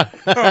it got.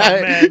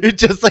 man. It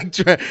just like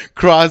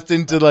crossed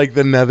into like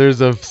the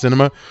nethers of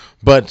cinema.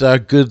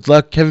 But good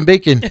luck, Kevin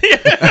Bacon.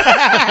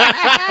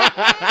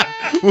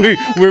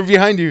 We're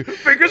behind you.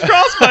 Fingers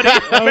crossed, buddy.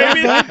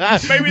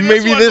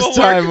 Maybe this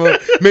time.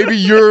 Maybe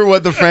you're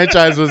what the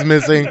franchise was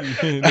missing.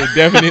 They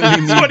definitely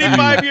need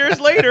 25 years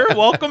later,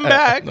 welcome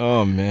back.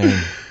 Oh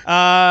man.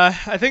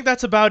 I think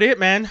that's about it,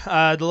 man.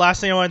 The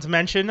last thing I wanted to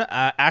mention,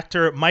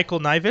 actor Michael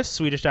Nyvis,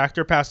 Swedish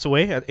actor, passed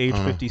away at age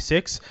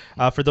 56.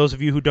 For those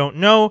of you who don't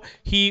know,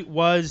 he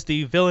was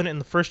the villain in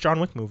the first John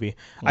Wick movie.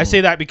 I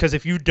say that because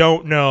if you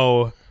don't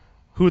know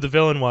who the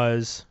villain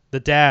was, the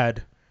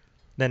dad,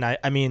 then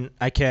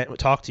I can't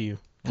talk to you.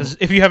 Because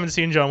if you haven't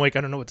seen John Wick,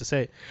 I don't know what to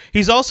say.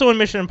 He's also in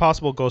Mission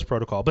Impossible Ghost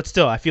Protocol. But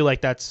still, I feel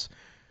like that's...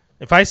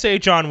 If I say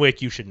John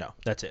Wick, you should know.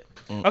 That's it.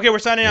 Okay, we're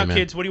signing out,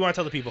 kids. What do you want to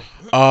tell the people?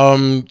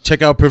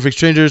 Check out Perfect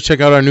Strangers.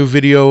 Check out our new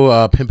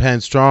video, Pimp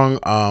Hand Strong,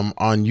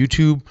 on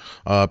YouTube.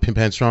 Pimp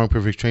Hand Strong,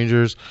 Perfect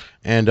Strangers.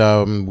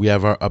 And we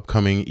have our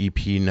upcoming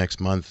EP next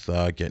month,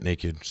 Get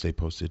Naked. Stay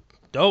posted.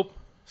 Dope.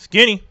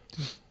 Skinny.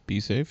 Be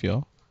safe,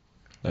 y'all.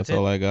 That's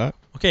all I got.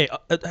 Okay,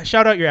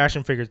 shout out your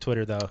action figure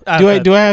Twitter, though. Do I have